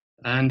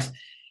 And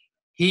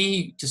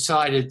he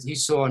decided, he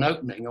saw an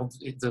opening of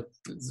the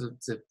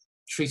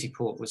treaty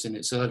port was in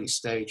its early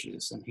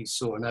stages, and he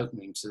saw an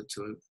opening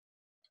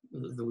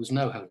there was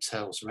no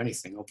hotels or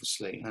anything,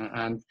 obviously.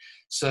 And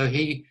so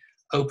he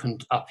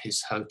opened up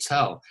his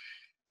hotel.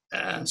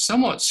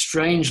 Somewhat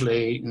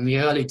strangely, in the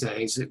early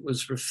days, it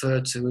was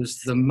referred to as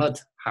the Mud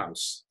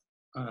House.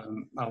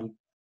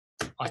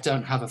 I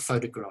don't have a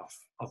photograph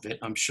of it.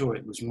 I'm sure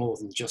it was more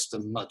than just a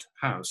mud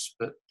house.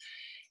 But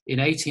in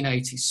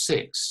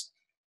 1886,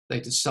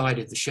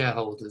 the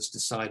shareholders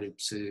decided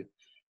to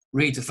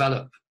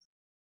redevelop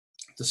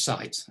the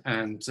site.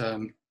 And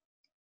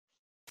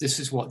this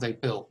is what they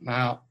built.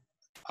 Now,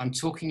 I'm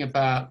talking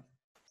about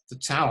the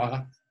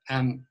tower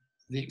and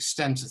the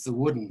extent of the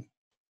wooden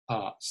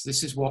parts.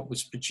 This is what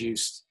was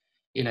produced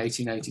in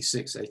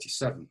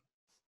 1886-87.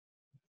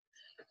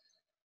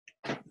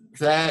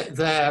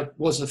 There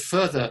was a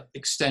further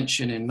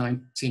extension in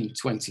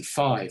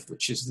 1925,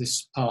 which is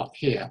this part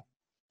here,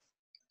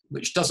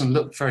 which doesn't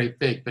look very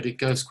big, but it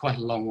goes quite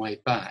a long way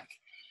back.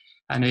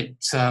 And it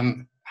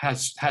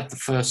has had the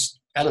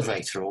first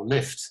elevator or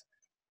lift.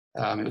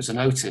 It was an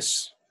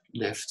Otis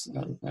lift,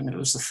 and it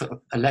was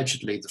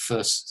allegedly the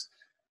first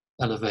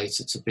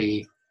elevator to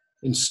be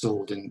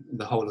installed in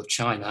the whole of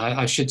China.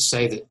 I should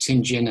say that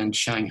Tianjin and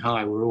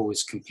Shanghai were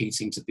always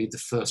competing to be the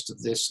first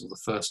of this or the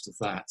first of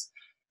that.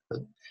 But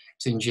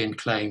Tianjin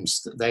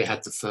claims that they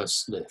had the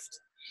first lift.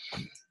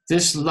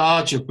 This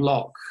larger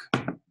block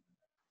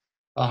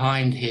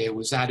behind here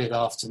was added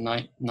after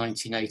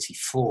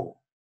 1984.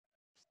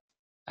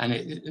 And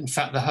in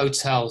fact, the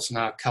hotels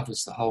now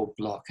covers the whole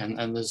block,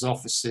 and there's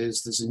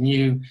offices. There's a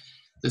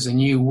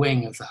new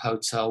wing of the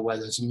hotel where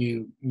there's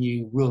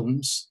new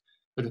rooms.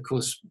 But of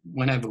course,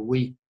 whenever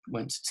we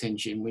went to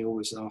Tianjin, we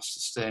always asked to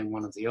stay in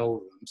one of the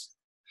old rooms.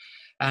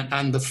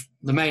 And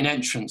the main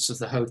entrance of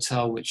the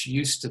hotel, which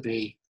used to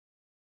be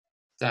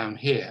down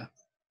here,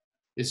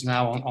 is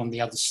now on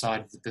the other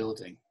side of the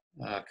building.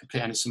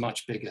 And it's a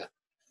much bigger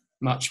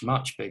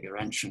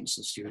entrance,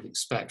 as you would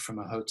expect from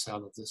a hotel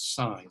of this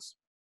size.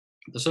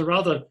 There's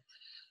a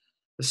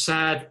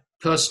sad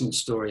personal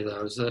story, though.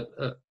 There's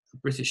a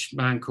British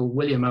man called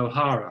William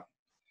O'Hara,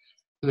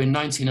 who in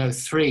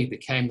 1903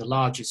 became the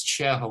largest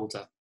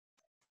shareholder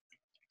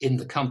in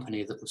the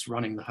company that was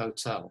running the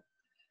hotel.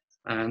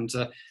 And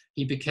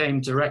he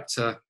became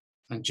director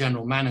and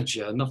general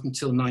manager not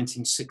until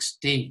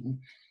 1916.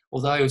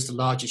 Although he was the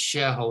largest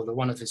shareholder,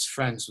 one of his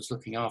friends was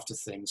looking after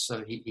things,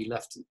 so he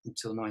left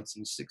until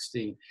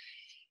 1916.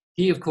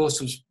 He, of course,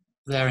 was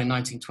there in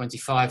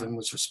 1925 and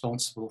was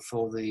responsible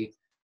for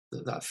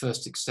that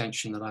first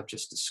extension that I've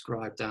just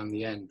described down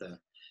the end there.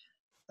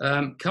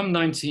 Come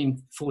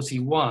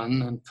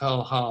 1941 and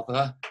Pearl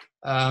Harbor,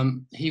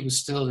 he was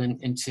still in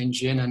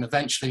Tianjin and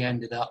eventually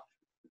ended up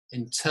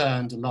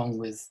interned along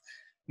with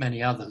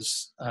many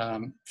others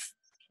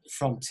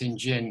from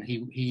Tianjin.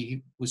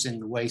 He was in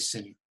the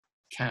Weixin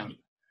camp,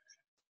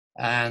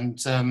 and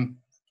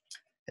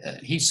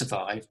he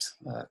survived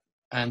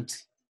and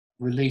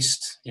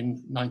released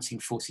in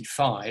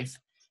 1945.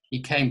 He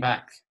came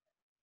back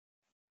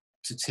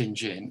to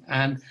Tianjin,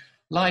 and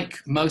like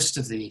most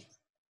of the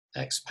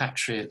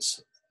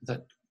expatriates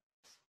that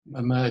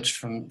emerged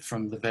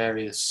from the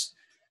various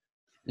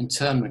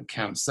internment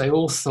camps, they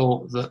all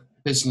thought that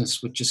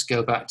business would just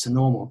go back to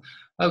normal.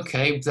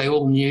 Okay, they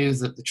all knew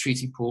that the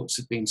treaty ports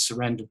had been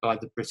surrendered by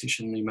the British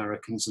and the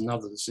Americans and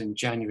others in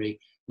January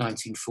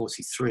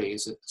 1943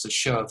 as a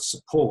show of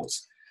support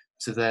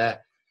to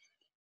their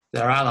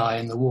ally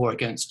in the war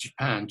against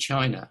Japan,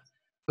 China.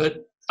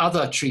 But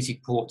other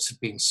treaty ports had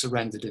been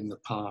surrendered in the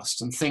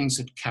past and things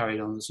had carried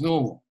on as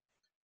normal.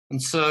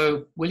 And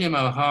so William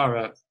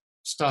O'Hara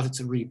started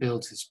to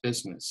rebuild his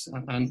business.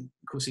 And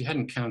of course, he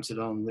hadn't counted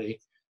on the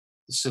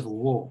Civil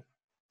War.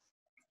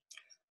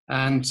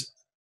 And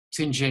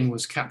Tianjin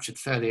was captured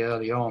fairly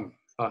early on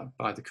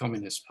by the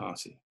Communist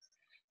Party.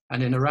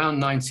 And in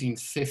around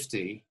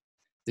 1950,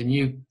 the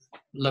new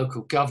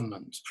local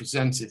government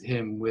presented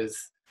him with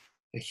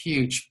a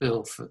huge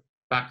bill for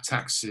back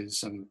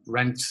taxes and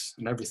rent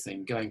and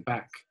everything going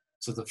back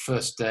to the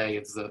first day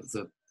of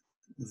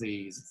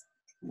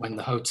when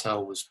the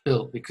hotel was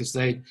built, because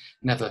they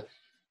never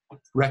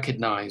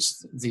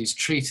recognized these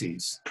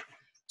treaties.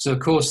 So of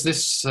course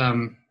this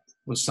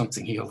was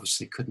something he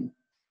obviously couldn't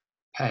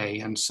pay,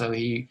 and so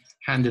he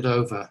handed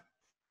over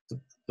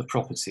the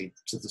property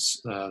to the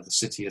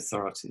city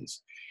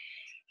authorities.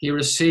 He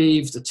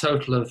received a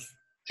total of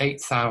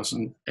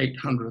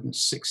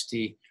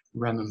 8,860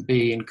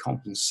 renminbi in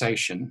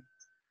compensation,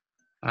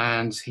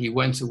 and he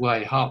went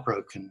away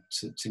heartbroken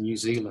to New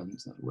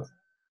Zealand,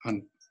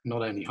 and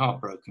not only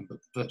heartbroken, but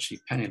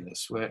virtually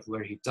penniless,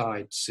 where he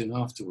died soon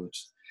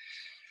afterwards.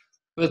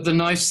 But the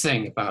nice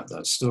thing about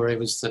that story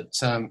was that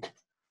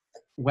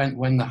when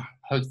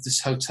this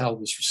hotel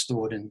was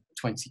restored in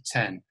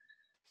 2010,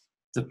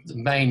 the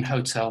main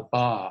hotel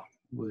bar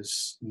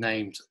was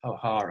named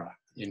O'Hara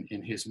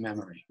in his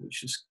memory,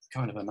 which is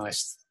kind of a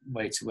nice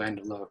way to end,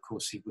 although of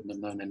course he wouldn't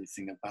have known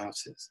anything about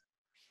it.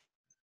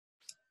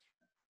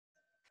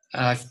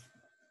 I've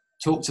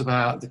talked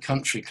about the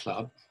country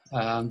club.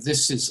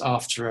 This is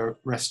after a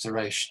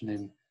restoration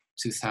in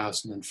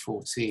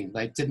 2014.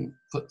 They didn't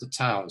put the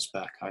towers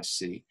back, I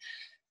see.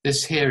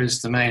 This here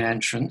is the main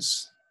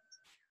entrance,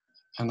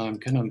 and I'm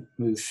going to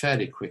move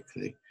fairly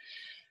quickly.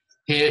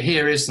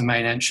 Here is the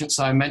main entrance.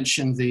 I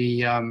mentioned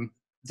the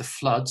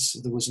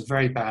floods. There was a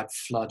very bad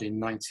flood in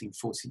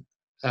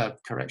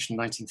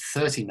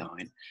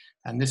 1939,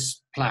 and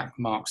this plaque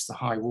marks the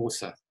high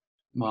water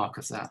mark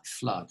of that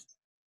flood.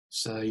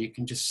 So you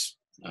can just,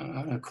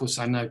 of course,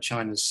 I know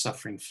China's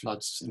suffering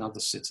floods in other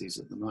cities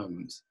at the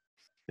moment,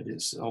 but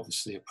it's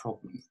obviously a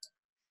problem.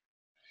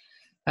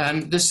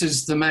 And this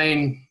is the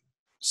main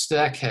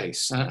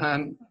staircase,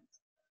 and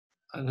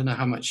I don't know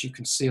how much you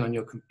can see on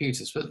your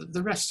computers, but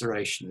the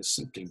restoration is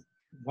simply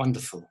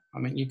wonderful. I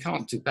mean, you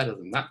can't do better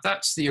than that.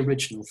 That's the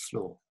original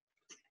floor.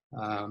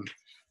 And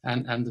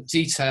the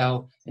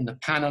detail in the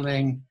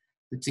paneling,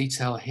 the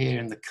detail here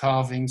in the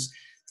carvings,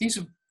 these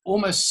are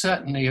almost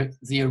certainly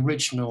the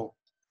original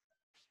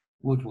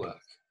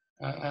woodwork.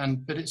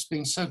 But it's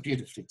been so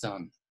beautifully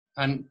done.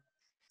 And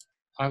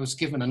I was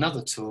given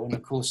another tour, and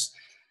of course,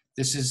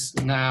 this is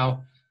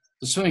now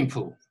the swimming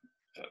pool,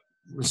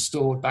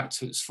 restored back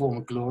to its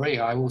former glory.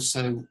 I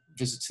also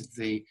visited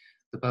the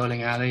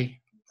bowling alley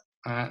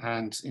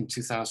and in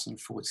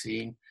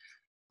 2014,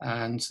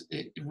 and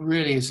it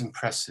really is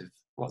impressive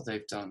what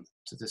they've done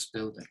to this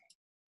building.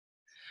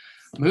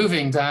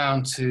 Moving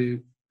down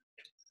to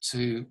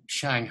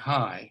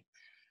Shanghai,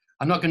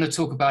 I'm not going to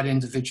talk about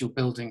individual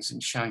buildings in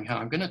Shanghai.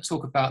 I'm going to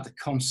talk about the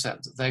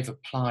concept that they've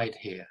applied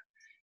here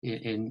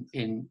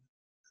in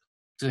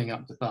doing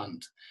up the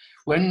Bund.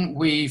 When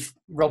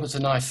Robert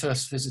and I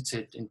first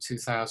visited in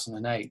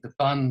 2008, the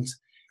Bund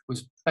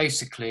was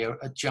basically a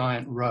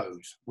giant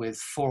road with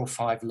 4 or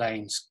 5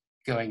 lanes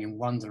going in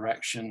one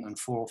direction and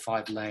 4 or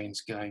 5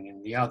 lanes going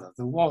in the other.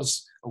 There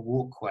was a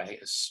walkway,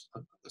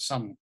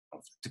 some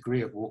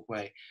degree of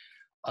walkway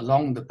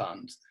along the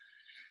Bund.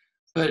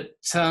 But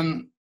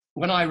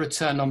when I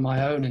returned on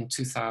my own in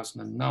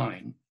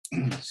 2009,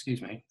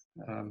 excuse me,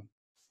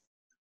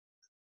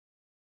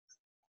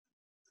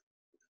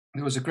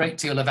 there was a great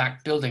deal of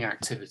building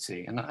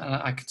activity, and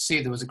I could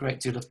see there was a great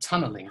deal of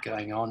tunneling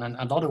going on, and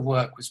a lot of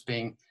work was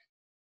being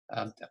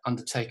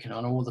undertaken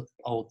on all the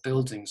old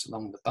buildings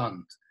along the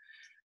Bund.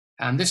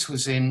 And this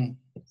was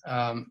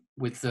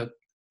with the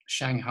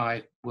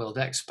Shanghai World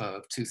Expo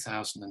of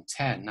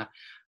 2010. Now,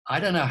 I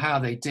don't know how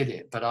they did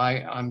it, but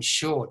I'm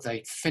sure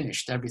they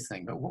finished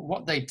everything. But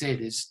what they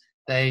did is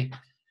they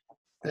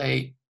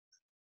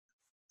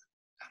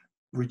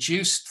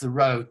reduced the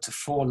road to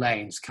 4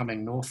 lanes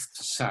coming north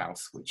to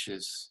south, which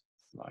is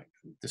like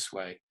this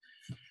way.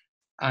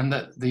 And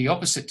the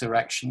opposite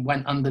direction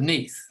went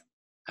underneath,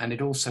 and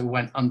it also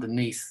went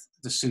underneath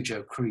the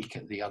Suzhou Creek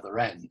at the other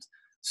end,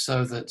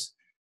 so that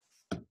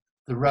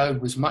the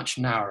road was much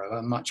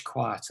narrower, much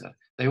quieter.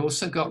 They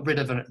also got rid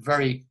of a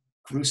very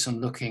gruesome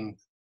looking,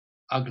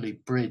 ugly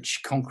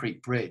bridge,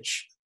 concrete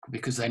bridge,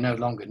 because they no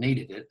longer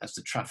needed it as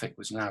the traffic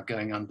was now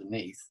going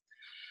underneath.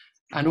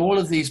 And all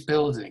of these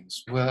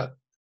buildings were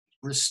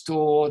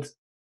restored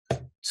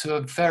to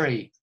a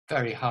very,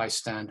 very high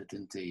standard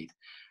indeed.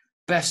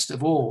 Best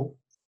of all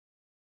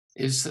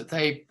is that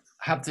they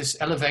have this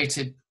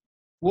elevated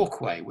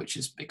walkway, which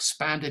has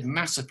expanded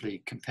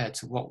massively compared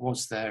to what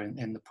was there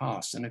in the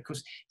past. And of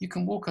course, you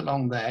can walk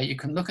along there, you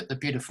can look at the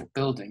beautiful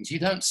buildings. You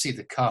don't see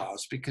the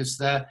cars because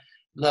they're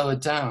lower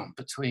down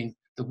between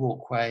the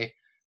walkway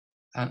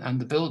and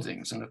the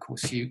buildings. And of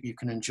course, you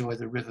can enjoy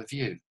the river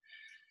view.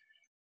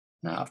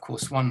 Now, of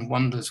course, one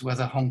wonders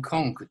whether Hong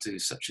Kong could do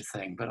such a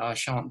thing, but I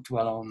shan't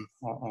dwell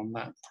on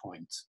that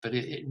point. But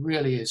it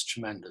really is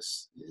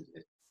tremendous.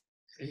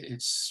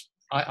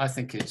 I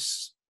think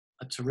it's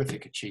a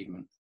terrific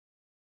achievement.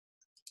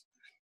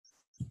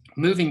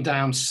 Moving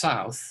down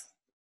south,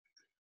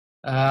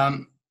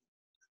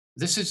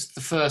 this is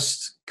the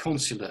first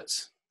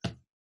consulate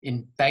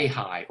in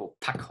Beihai, or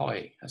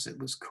Pakhoi, as it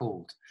was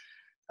called.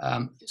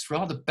 It's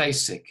rather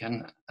basic,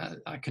 and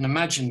I can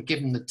imagine,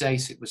 given the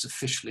date it was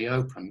officially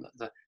open, that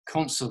the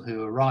consul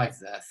who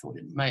arrived there thought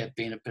it may have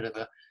been a bit of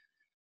a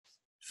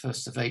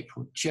 1st of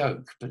April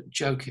joke, but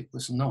joke it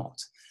was not.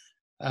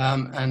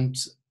 And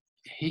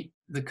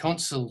the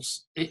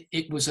consuls,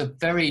 it was a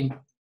very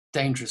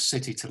dangerous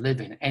city to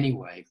live in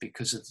anyway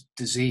because of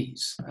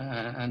disease,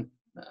 and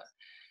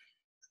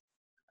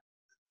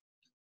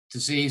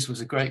disease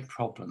was a great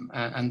problem,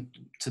 and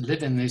to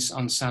live in these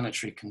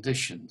unsanitary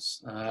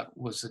conditions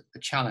was a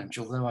challenge,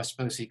 although I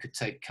suppose he could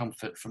take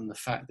comfort from the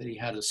fact that he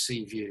had a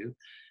sea view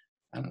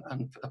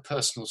and a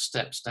personal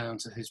steps down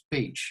to his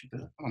beach,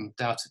 but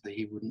undoubtedly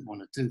he wouldn't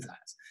want to do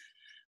that.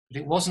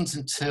 But it wasn't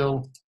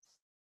until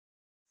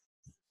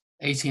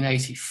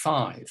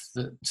 1885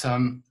 that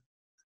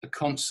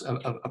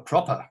a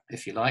proper,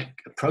 if you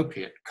like,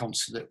 appropriate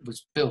consulate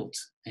was built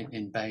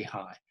in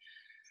Beihai.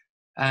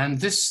 And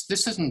this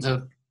isn't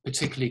a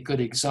particularly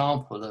good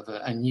example of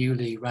a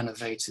newly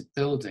renovated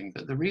building,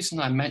 but the reason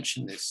I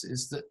mention this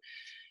is that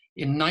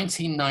in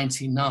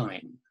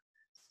 1999,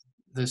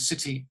 the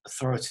city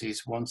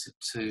authorities wanted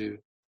to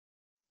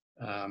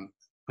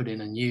put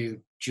in a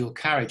new dual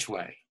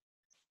carriageway.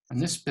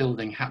 And this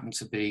building happened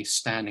to be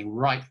standing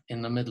right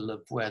in the middle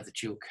of where the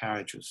dual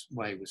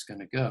carriageway was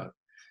going to go.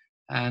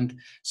 And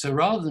so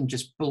rather than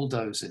just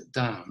bulldoze it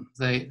down,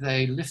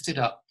 they lifted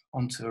up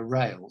onto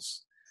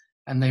rails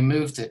and they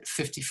moved it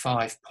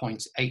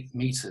 55.8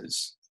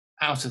 meters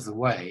out of the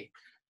way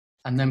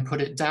and then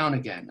put it down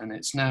again. And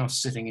it's now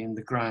sitting in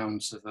the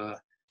grounds of a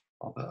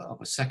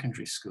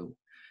secondary school.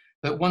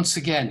 But once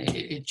again,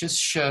 it just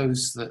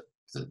shows that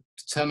the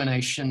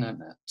determination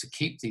and to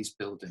keep these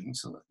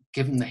buildings,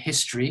 given the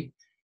history,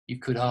 you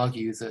could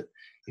argue that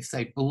if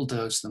they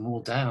bulldozed them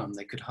all down,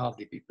 they could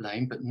hardly be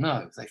blamed, but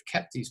no, they've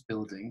kept these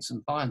buildings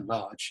and by and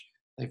large,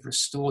 they've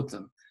restored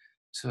them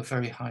to a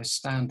very high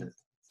standard.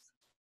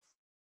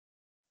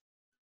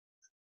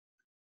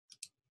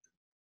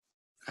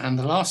 And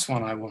the last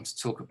one I want to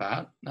talk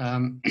about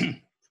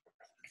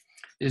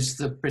is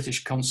the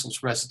British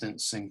consul's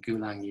residence in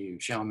Gulangyu,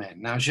 Xiamen.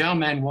 Now,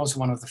 Xiamen was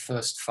one of the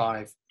first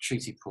 5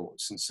 treaty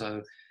ports, and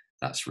so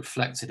that's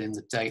reflected in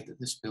the date that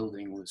this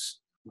building was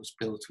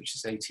built, which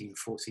is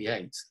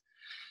 1848.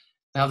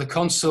 Now, the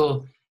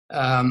consul,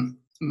 Xiamen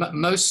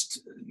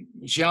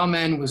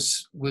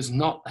was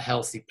not a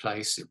healthy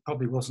place. It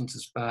probably wasn't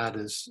as bad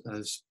as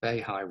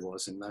Beihai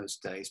was in those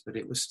days, but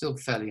it was still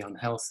fairly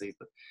unhealthy.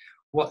 But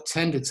what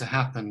tended to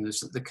happen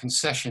is that the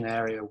concession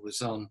area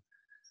was on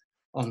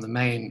the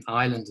main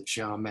island of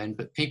Xiamen,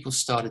 but people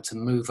started to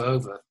move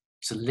over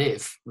to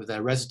live with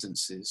their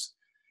residences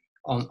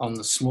on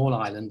the small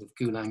island of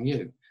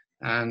Gulangyu.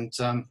 And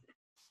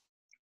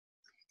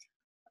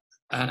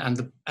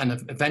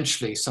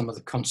eventually some of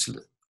the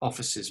consulate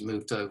offices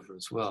moved over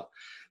as well.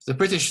 The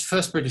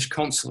first British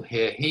consul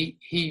here,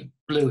 he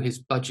blew his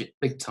budget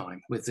big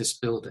time with this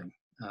building.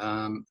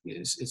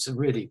 It's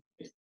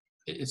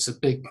a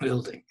big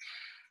building.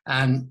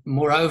 And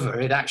moreover,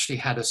 it actually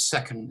had a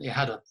second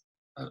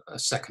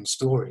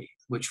story,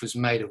 which was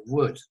made of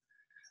wood.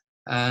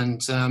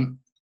 And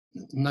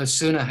no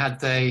sooner had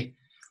they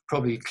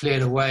probably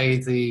cleared away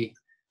the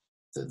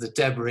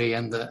debris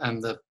and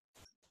the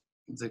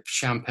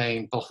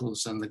champagne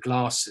bottles and the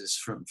glasses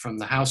from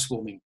the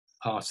housewarming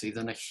party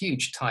than a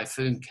huge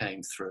typhoon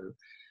came through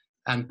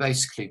and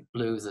basically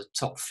blew the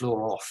top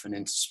floor off and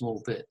into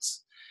small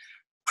bits.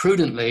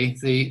 Prudently,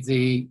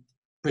 the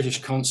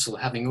British consul,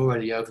 having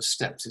already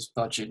overstepped his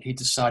budget, he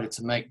decided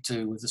to make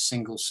do with a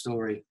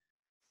single-story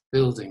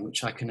building,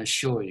 which I can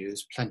assure you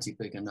is plenty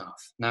big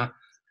enough. Now,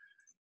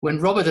 when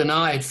Robert and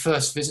I had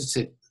first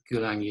visited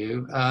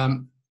Gulangyu,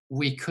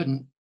 we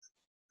could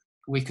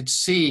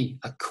see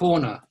a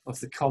corner of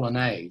the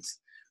colonnade,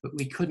 but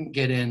we couldn't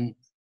get in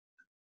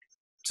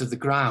to the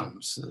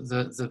grounds.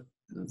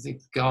 The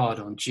guard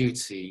on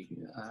duty,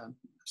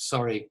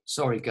 sorry,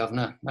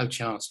 governor, no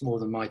chance, more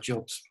than my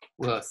job's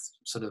worth,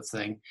 sort of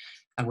thing.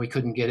 And we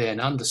couldn't get in,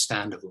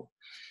 understandable.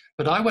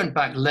 But I went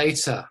back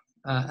later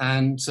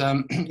and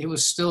it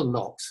was still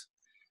locked.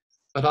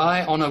 But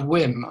on a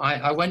whim,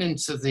 I went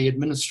into the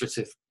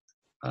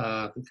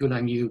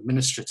Gulangyu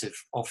administrative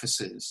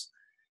offices,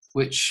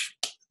 which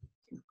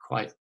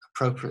quite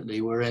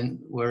appropriately were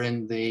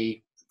in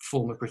the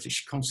former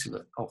British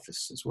consulate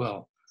office as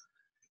well.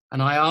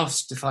 And I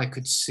asked if I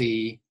could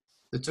see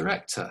the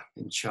director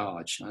in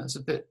charge. And it's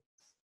a bit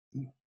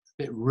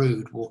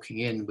rude walking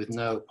in with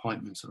no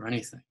appointment or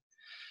anything.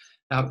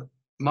 Now,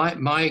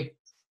 my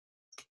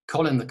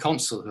Colin, the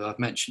consul, who I've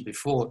mentioned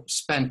before,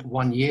 spent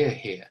 1 year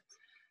here.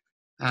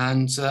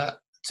 And to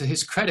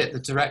his credit, the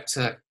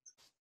director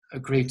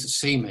agreed to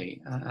see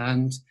me.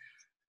 And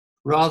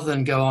rather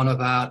than go on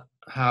about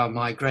how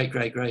my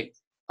great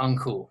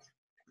uncle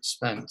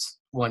spent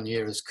 1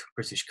 year as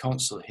British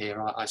consul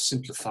here, I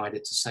simplified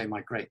it to say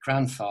my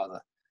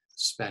great-grandfather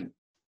spent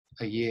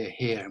a year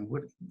here, and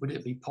would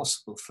it be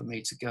possible for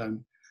me to go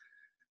and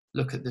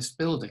look at this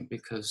building,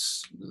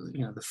 because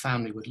the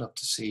family would love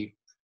to see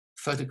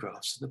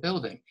photographs of the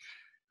building.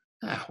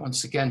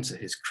 Once again, to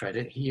his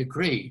credit, he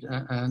agreed,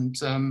 and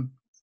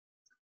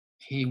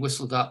he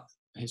whistled up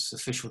his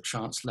official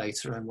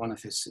translator and one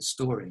of his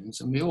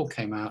historians, and we all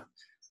came out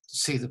to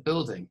see the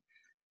building.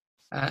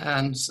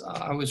 And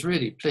I was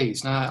really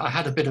pleased. Now, I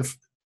had a bit of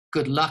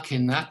good luck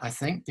in that, I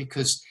think,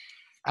 because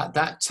at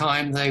that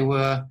time they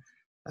were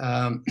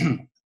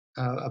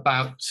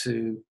about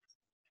to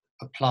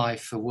apply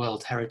for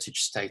World Heritage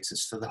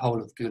status for the whole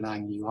of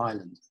Gulang New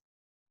Island.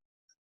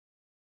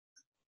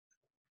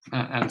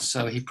 And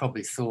so he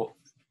probably thought,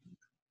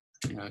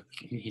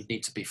 he'd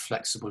need to be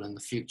flexible in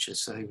the future.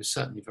 So he was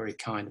certainly very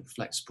kind and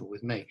flexible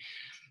with me.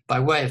 By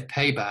way of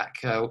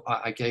payback,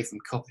 I gave them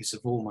copies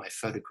of all my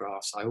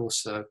photographs. I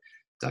also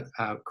dug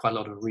out quite a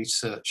lot of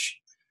research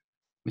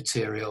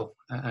material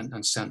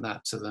and sent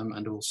that to them,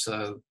 and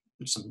also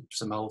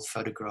some old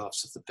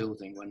photographs of the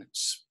building when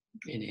it's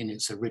in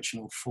its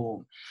original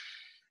form.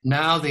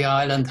 Now the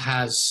island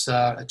has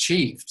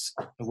achieved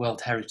a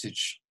World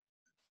Heritage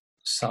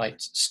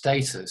Site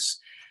status,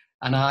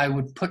 and I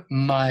would put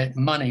my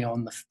money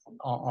on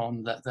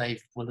that they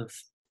will have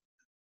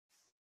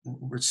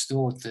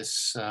restored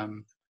this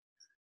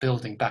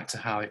building back to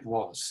how it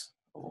was.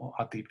 Or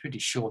I'd be pretty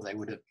sure they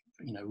would have,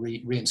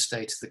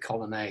 reinstated the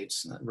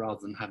colonnades rather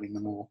than having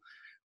them all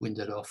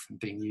winded off and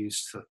being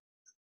used for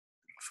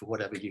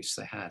whatever use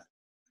they had.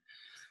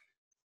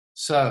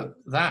 So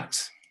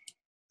that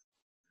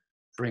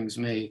brings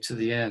me to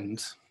the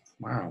end.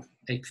 Wow,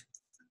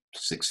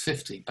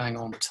 6:50, bang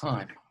on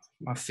time.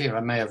 I fear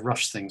I may have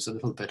rushed things a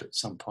little bit at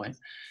some point.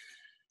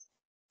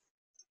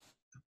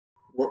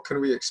 What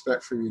can we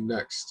expect from you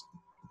next?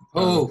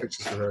 Oh, the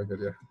pictures are very good,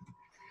 yeah.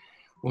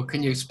 What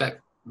can you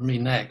expect from me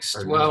next?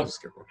 Oh, well,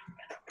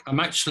 I'm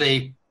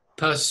actually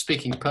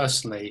speaking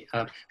personally.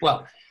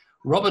 Well,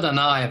 Robert and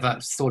I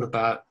have thought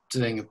about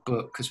doing a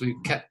book, because we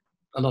kept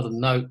a lot of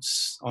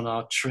notes on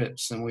our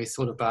trips, and we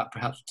thought about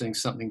perhaps doing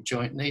something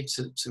jointly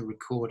to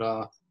record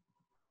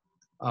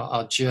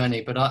our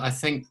journey. But I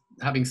think,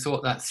 having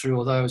thought that through,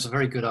 although it was a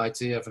very good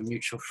idea of a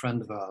mutual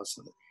friend of ours,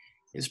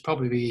 it's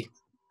probably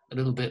a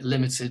little bit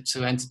limited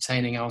to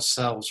entertaining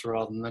ourselves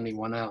rather than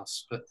anyone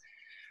else. But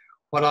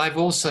what I've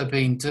also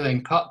been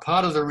doing, part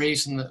of the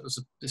reason that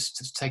this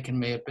has taken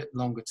me a bit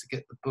longer to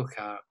get the book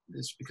out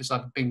is because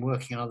I've been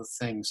working on other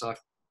things.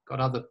 I've got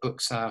other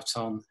books out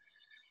on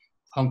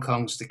Hong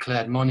Kong's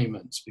declared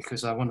monuments,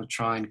 because I want to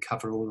try and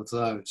cover all of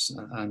those.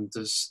 And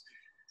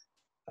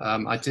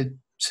I did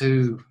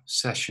 2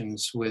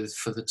 sessions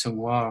for the Tung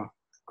Wah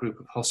group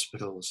of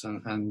hospitals,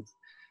 and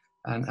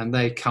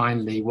they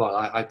kindly,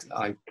 I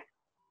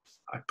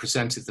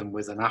presented them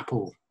with an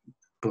Apple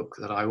book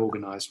that I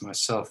organised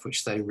myself,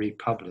 which they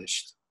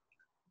republished,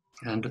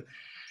 and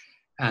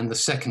the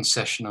second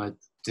session I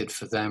did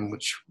for them,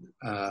 which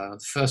the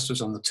first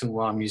was on the Tung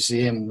Wah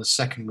Museum, and the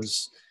second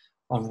was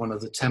on one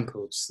of the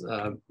temples,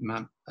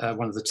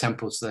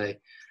 they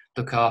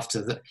look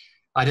after. That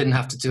I didn't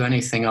have to do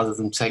anything other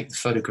than take the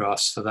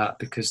photographs for that,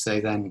 because they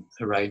then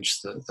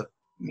arranged the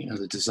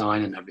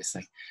design and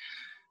everything.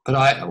 But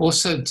I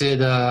also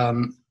did a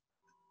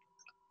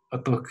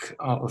book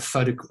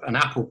an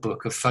Apple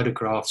book of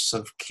photographs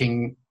of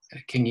King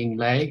Ying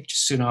Lei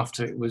soon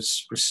after it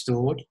was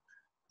restored,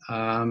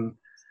 and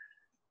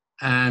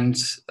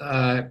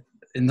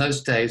in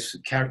those days,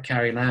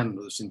 Carrie Lam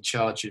was in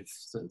charge of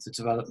the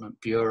Development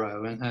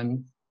Bureau,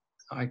 and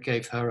I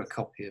gave her a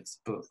copy of the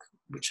book,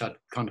 which I'd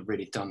kind of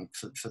really done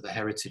for the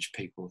heritage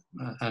people.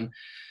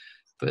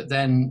 But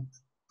then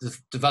the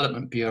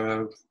Development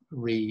Bureau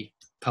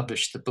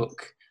republished the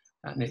book,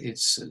 and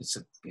it's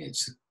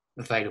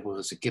available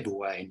as a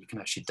giveaway, and you can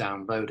actually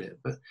download it.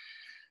 But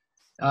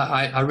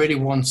I really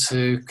want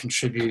to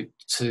contribute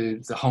to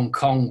the Hong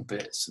Kong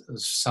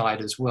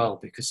side as well,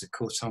 because of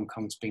course Hong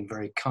Kong's been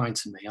very kind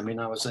to me. I mean,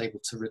 I was able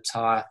to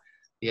retire at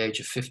the age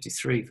of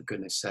 53, for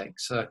goodness sake,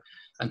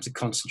 and to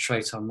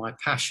concentrate on my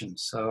passion.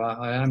 So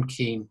I am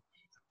keen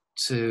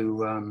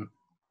to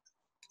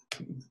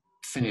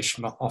finish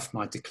off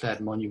my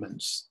declared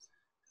monuments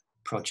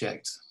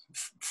project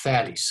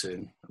fairly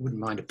soon. I wouldn't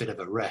mind a bit of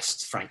a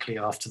rest, frankly,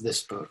 after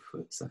this book,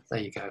 but there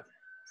you go.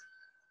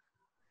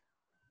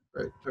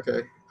 Great.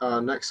 Okay.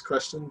 Next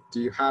question. Do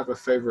you have a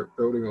favorite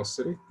building or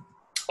city?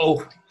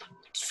 Oh,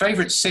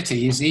 favorite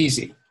city is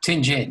easy.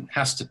 Tianjin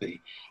has to be.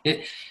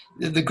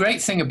 The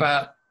great thing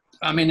about,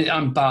 I mean,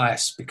 I'm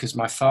biased because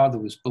my father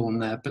was born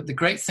there, but the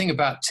great thing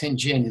about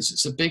Tianjin is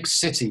it's a big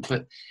city,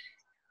 but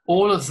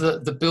all of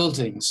the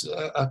buildings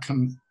are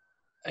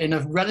in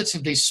a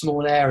relatively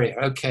small area.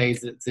 Okay,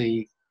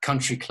 the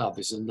country club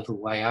is a little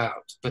way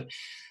out, but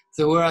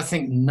there were, I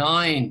think,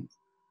 9.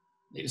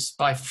 It was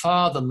by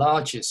far the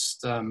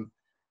largest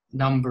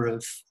number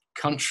of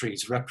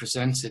countries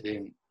represented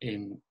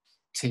in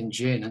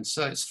Tianjin, and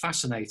so it's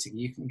fascinating.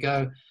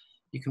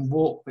 You can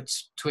walk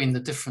between the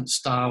different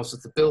styles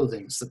of the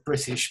buildings, the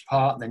British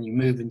part, then you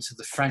move into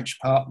the French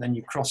part, then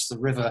you cross the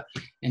river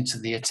into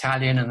the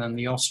Italian, and then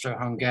the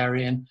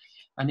Austro-Hungarian,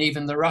 and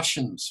even the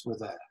Russians were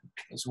there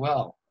as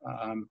well.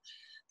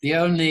 The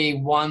only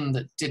one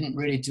that didn't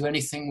really do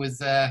anything with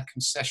their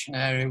concession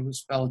area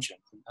was Belgium,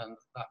 and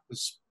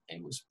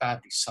it was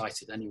badly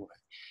sited anyway.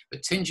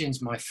 But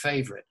Tianjin's my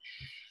favorite.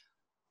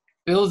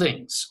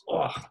 Buildings,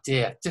 oh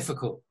dear,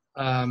 difficult.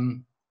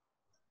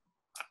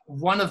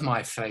 One of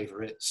my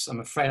favorites,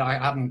 I'm afraid I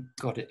haven't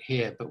got it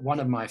here, but one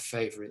of my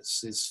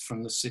favorites is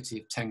from the city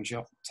of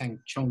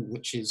Tengchong,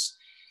 which is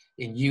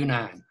in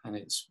Yunnan, and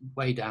it's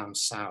way down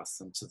south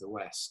and to the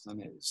west,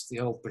 and it's the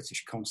old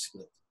British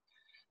consulate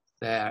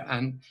there.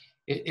 And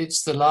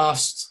it's the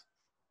last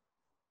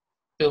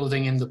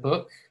building in the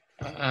book,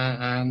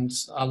 and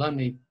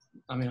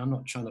I'm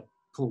not trying to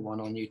pull one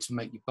on you to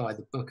make you buy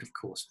the book, of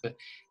course, but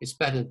it's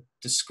better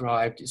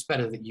described, it's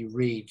better that you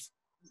read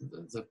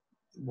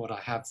what I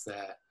have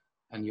there,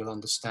 and you'll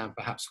understand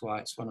perhaps why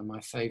it's one of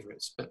my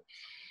favorites. But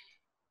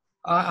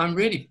I'm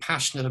really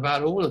passionate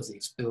about all of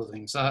these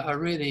buildings. I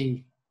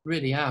really,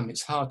 really am.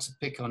 It's hard to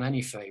pick on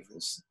any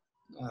favorites.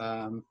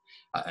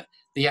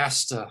 The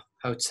Astor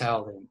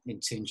Hotel in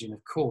Tianjin,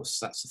 of course,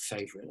 that's a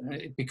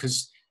favorite,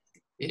 because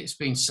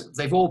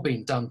they've all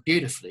been done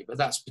beautifully, but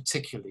that's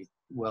particularly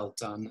well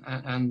done.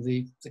 And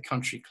the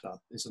Country Club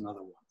is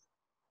another one.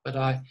 But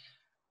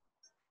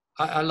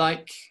I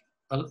like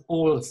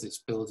all of these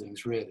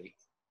buildings, really.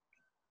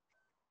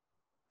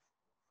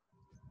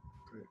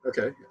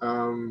 Okay,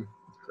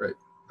 great.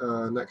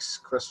 Next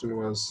question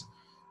was,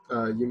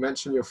 you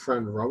mentioned your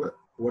friend Robert.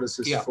 What is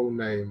his full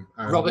name?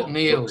 Robert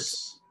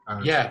Niels.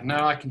 Yeah,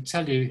 now I can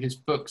tell you his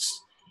books.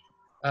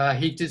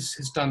 He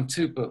has done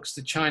 2 books,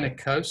 The China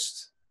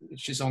Coast,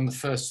 which is on the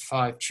first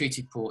 5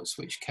 treaty ports,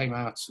 which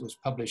was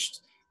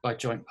published by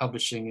Joint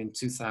Publishing in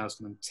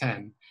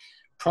 2010.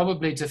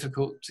 Probably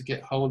difficult to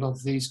get hold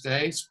of these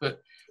days,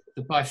 but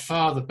by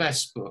far the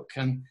best book.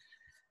 And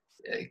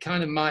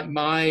kind of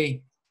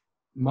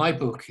my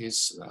book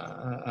is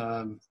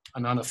an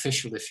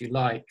unofficial, if you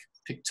like,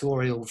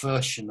 pictorial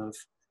version of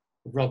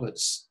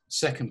Robert's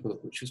second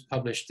book, which was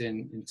published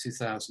in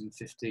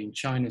 2015,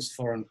 China's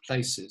Foreign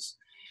Places,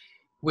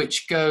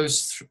 which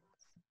goes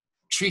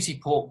treaty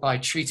port by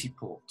treaty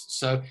port.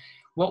 So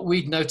what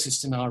we'd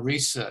noticed in our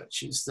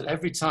research is that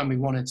every time we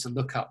wanted to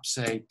look up,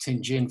 say,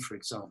 Tianjin, for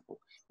example,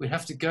 we'd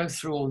have to go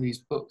through all these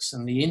books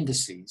and the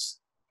indices,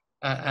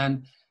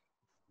 and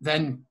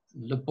then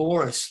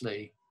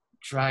laboriously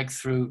drag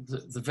through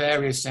the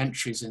various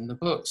entries in the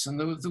books. And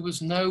there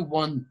was no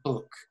one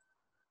book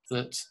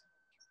that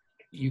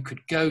you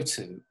could go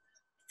to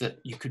that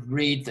you could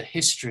read the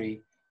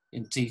history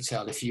in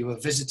detail. If you were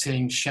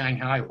visiting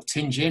Shanghai or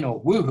Tianjin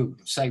or Wuhu,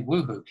 say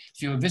Wuhu,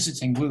 if you were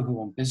visiting Wuhu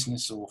on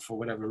business or for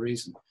whatever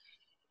reason,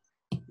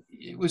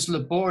 it was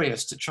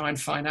laborious to try and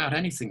find out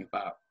anything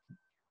about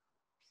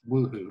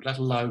Wuhu, let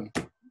alone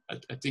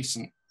a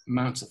decent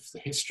amount of the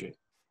history.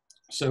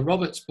 So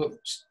Robert's book,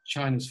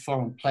 China's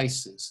Foreign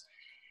Places,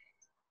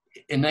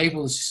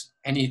 enables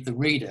the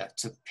reader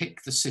to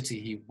pick the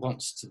city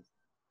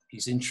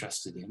he's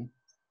interested in,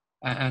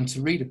 and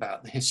to read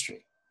about the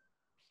history.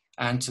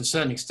 And to a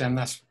certain extent,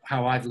 that's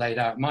how I've laid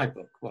out my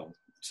book. Well,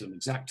 to an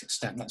exact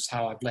extent, that's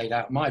how I've laid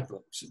out my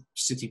book,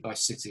 city by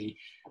city,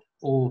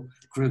 all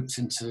grouped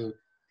into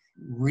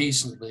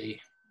reasonably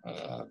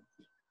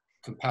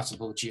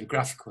compatible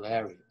geographical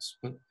areas.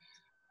 But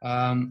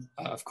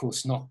of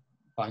course, not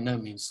by no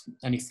means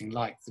anything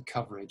like the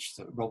coverage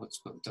that Robert's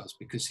book does,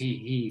 because he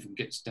even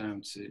gets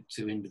down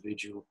to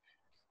individual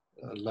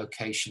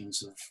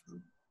locations of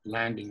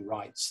landing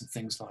rights and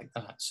things like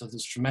that. So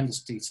there's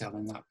tremendous detail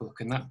in that book,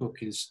 and that book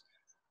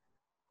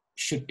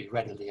should be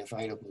readily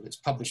available. It's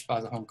published by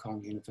the Hong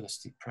Kong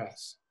University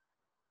Press.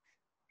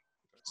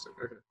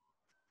 Okay.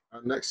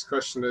 Next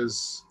question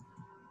is,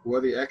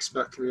 were the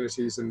expat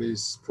communities in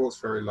these ports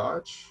very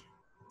large?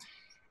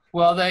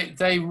 Well,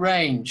 they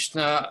ranged.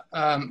 Now,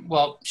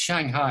 well,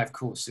 Shanghai, of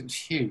course, it was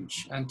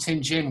huge, and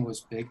Tianjin was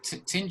big.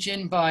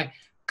 Tianjin, by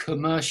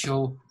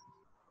commercial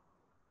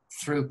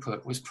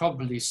throughput, was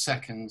probably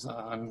second.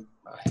 A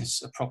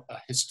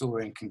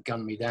historian can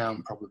gun me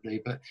down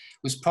probably, but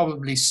was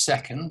probably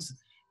second.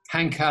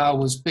 Hankow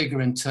was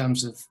bigger in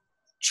terms of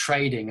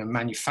trading and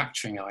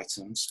manufacturing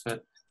items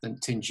than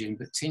Tianjin,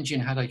 but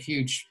Tianjin had a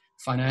huge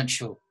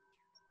financial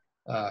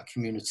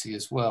community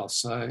as well.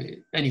 So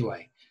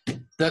anyway,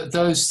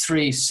 those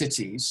 3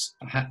 cities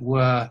had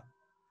a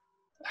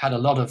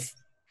lot of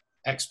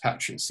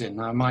expatriates in.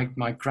 Now,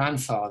 my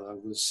grandfather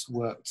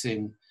worked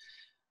in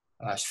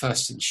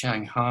first in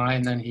Shanghai,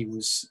 and then he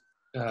was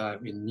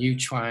in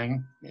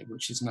Niuchuang,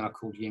 which is now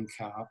called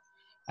Yinkao,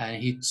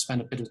 and he'd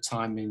spent a bit of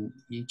time in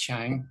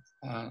Yichang,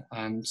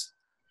 and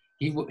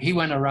he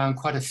went around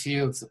quite a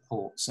few of the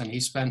ports, and he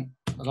spent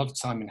a lot of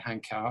time in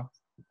Hankow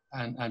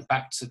and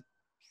back to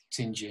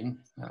Tianjin,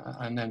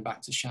 and then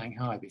back to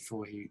Shanghai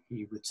before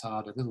he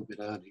retired a little bit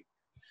early,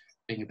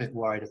 being a bit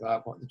worried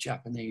about what the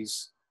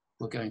Japanese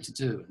were going to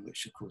do, and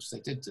which of course they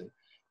did do.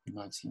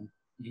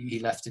 He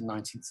left in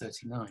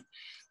 1939.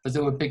 But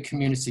there were big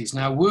communities.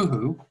 Now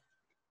Wuhu,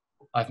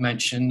 I've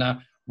mentioned,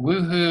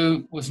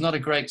 Wuhu was not a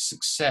great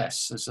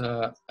success as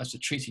a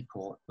treaty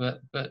port,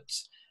 but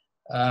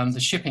the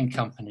shipping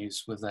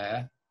companies were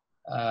there,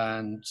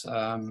 and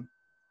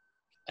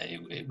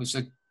it was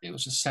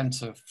a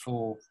center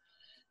for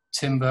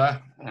timber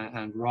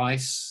and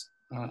rice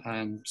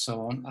and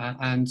so on,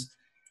 and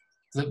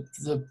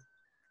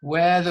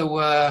where there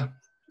were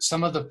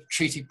some of the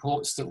treaty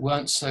ports that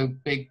weren't so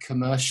big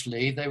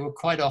commercially, they were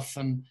quite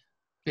often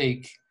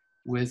big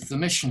with the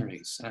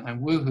missionaries,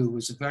 and Wuhu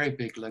was a very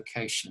big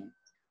location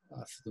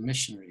for the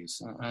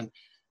missionaries, and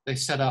they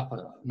set up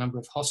a number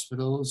of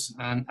hospitals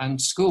and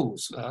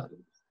schools.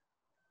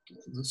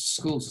 The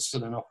schools are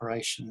still in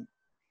operation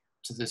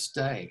to this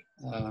day.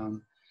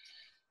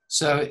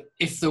 So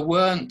if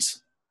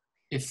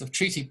the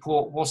treaty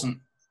port wasn't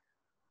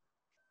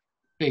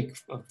big,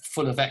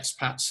 full of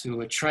expats who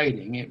were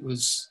trading, it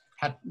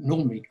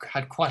normally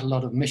had quite a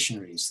lot of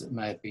missionaries that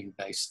may have been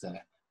based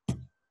there.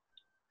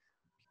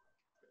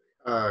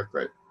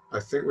 Great. I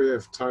think we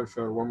have time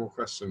for one more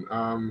question.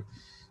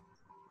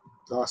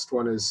 Last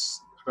one is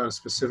about a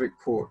specific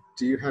port.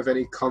 Do you have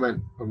any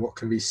comment on what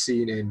can be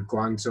seen in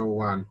Guangzhou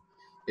Wan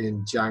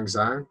in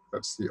Jiangzhou?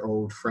 That's the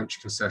old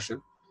French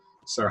concession.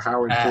 So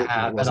how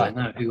important was it? I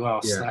know who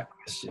asked that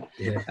question.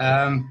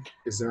 Yeah.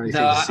 Is there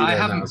anything to see I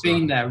there haven't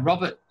been there.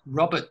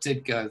 Robert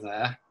did go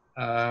there.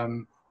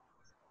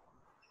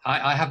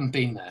 I haven't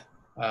been there.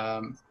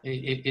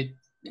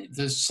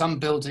 There's some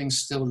buildings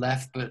still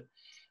left, but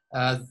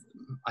I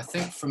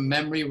think from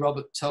memory,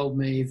 Robert told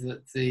me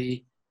that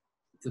the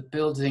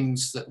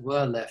buildings that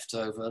were left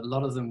over, a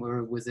lot of them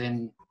were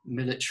within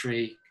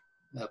military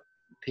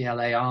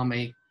PLA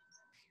army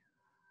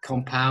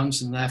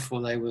compounds, and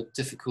therefore they were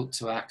difficult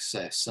to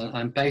access.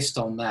 And based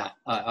on that,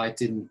 I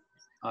didn't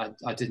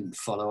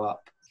follow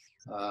up.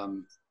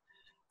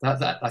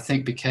 That I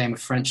think became a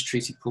French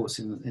treaty port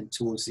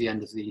towards the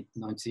end of the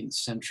 19th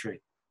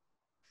century.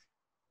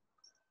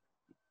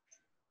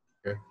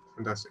 Okay,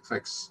 fantastic,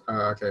 thanks.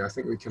 Okay, I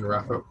think we can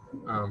wrap up.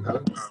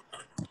 Helen?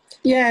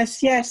 Yes,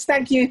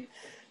 thank you.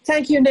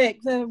 Thank you,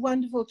 Nick, the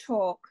wonderful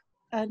talk.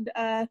 And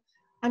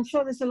I'm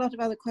sure there's a lot of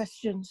other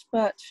questions,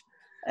 but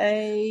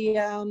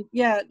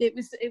yeah,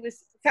 it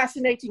was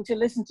fascinating to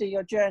listen to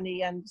your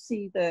journey and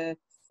see the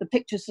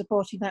pictures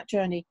supporting that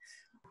journey.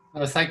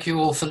 Thank you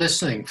all for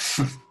listening.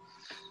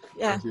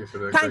 Yeah.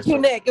 Thank you,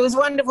 Nick. It was a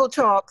wonderful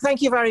talk.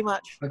 Thank you very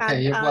much.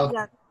 Okay, you're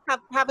welcome. Yeah,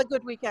 have a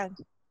good weekend.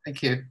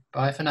 Thank you.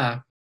 Bye for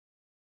now.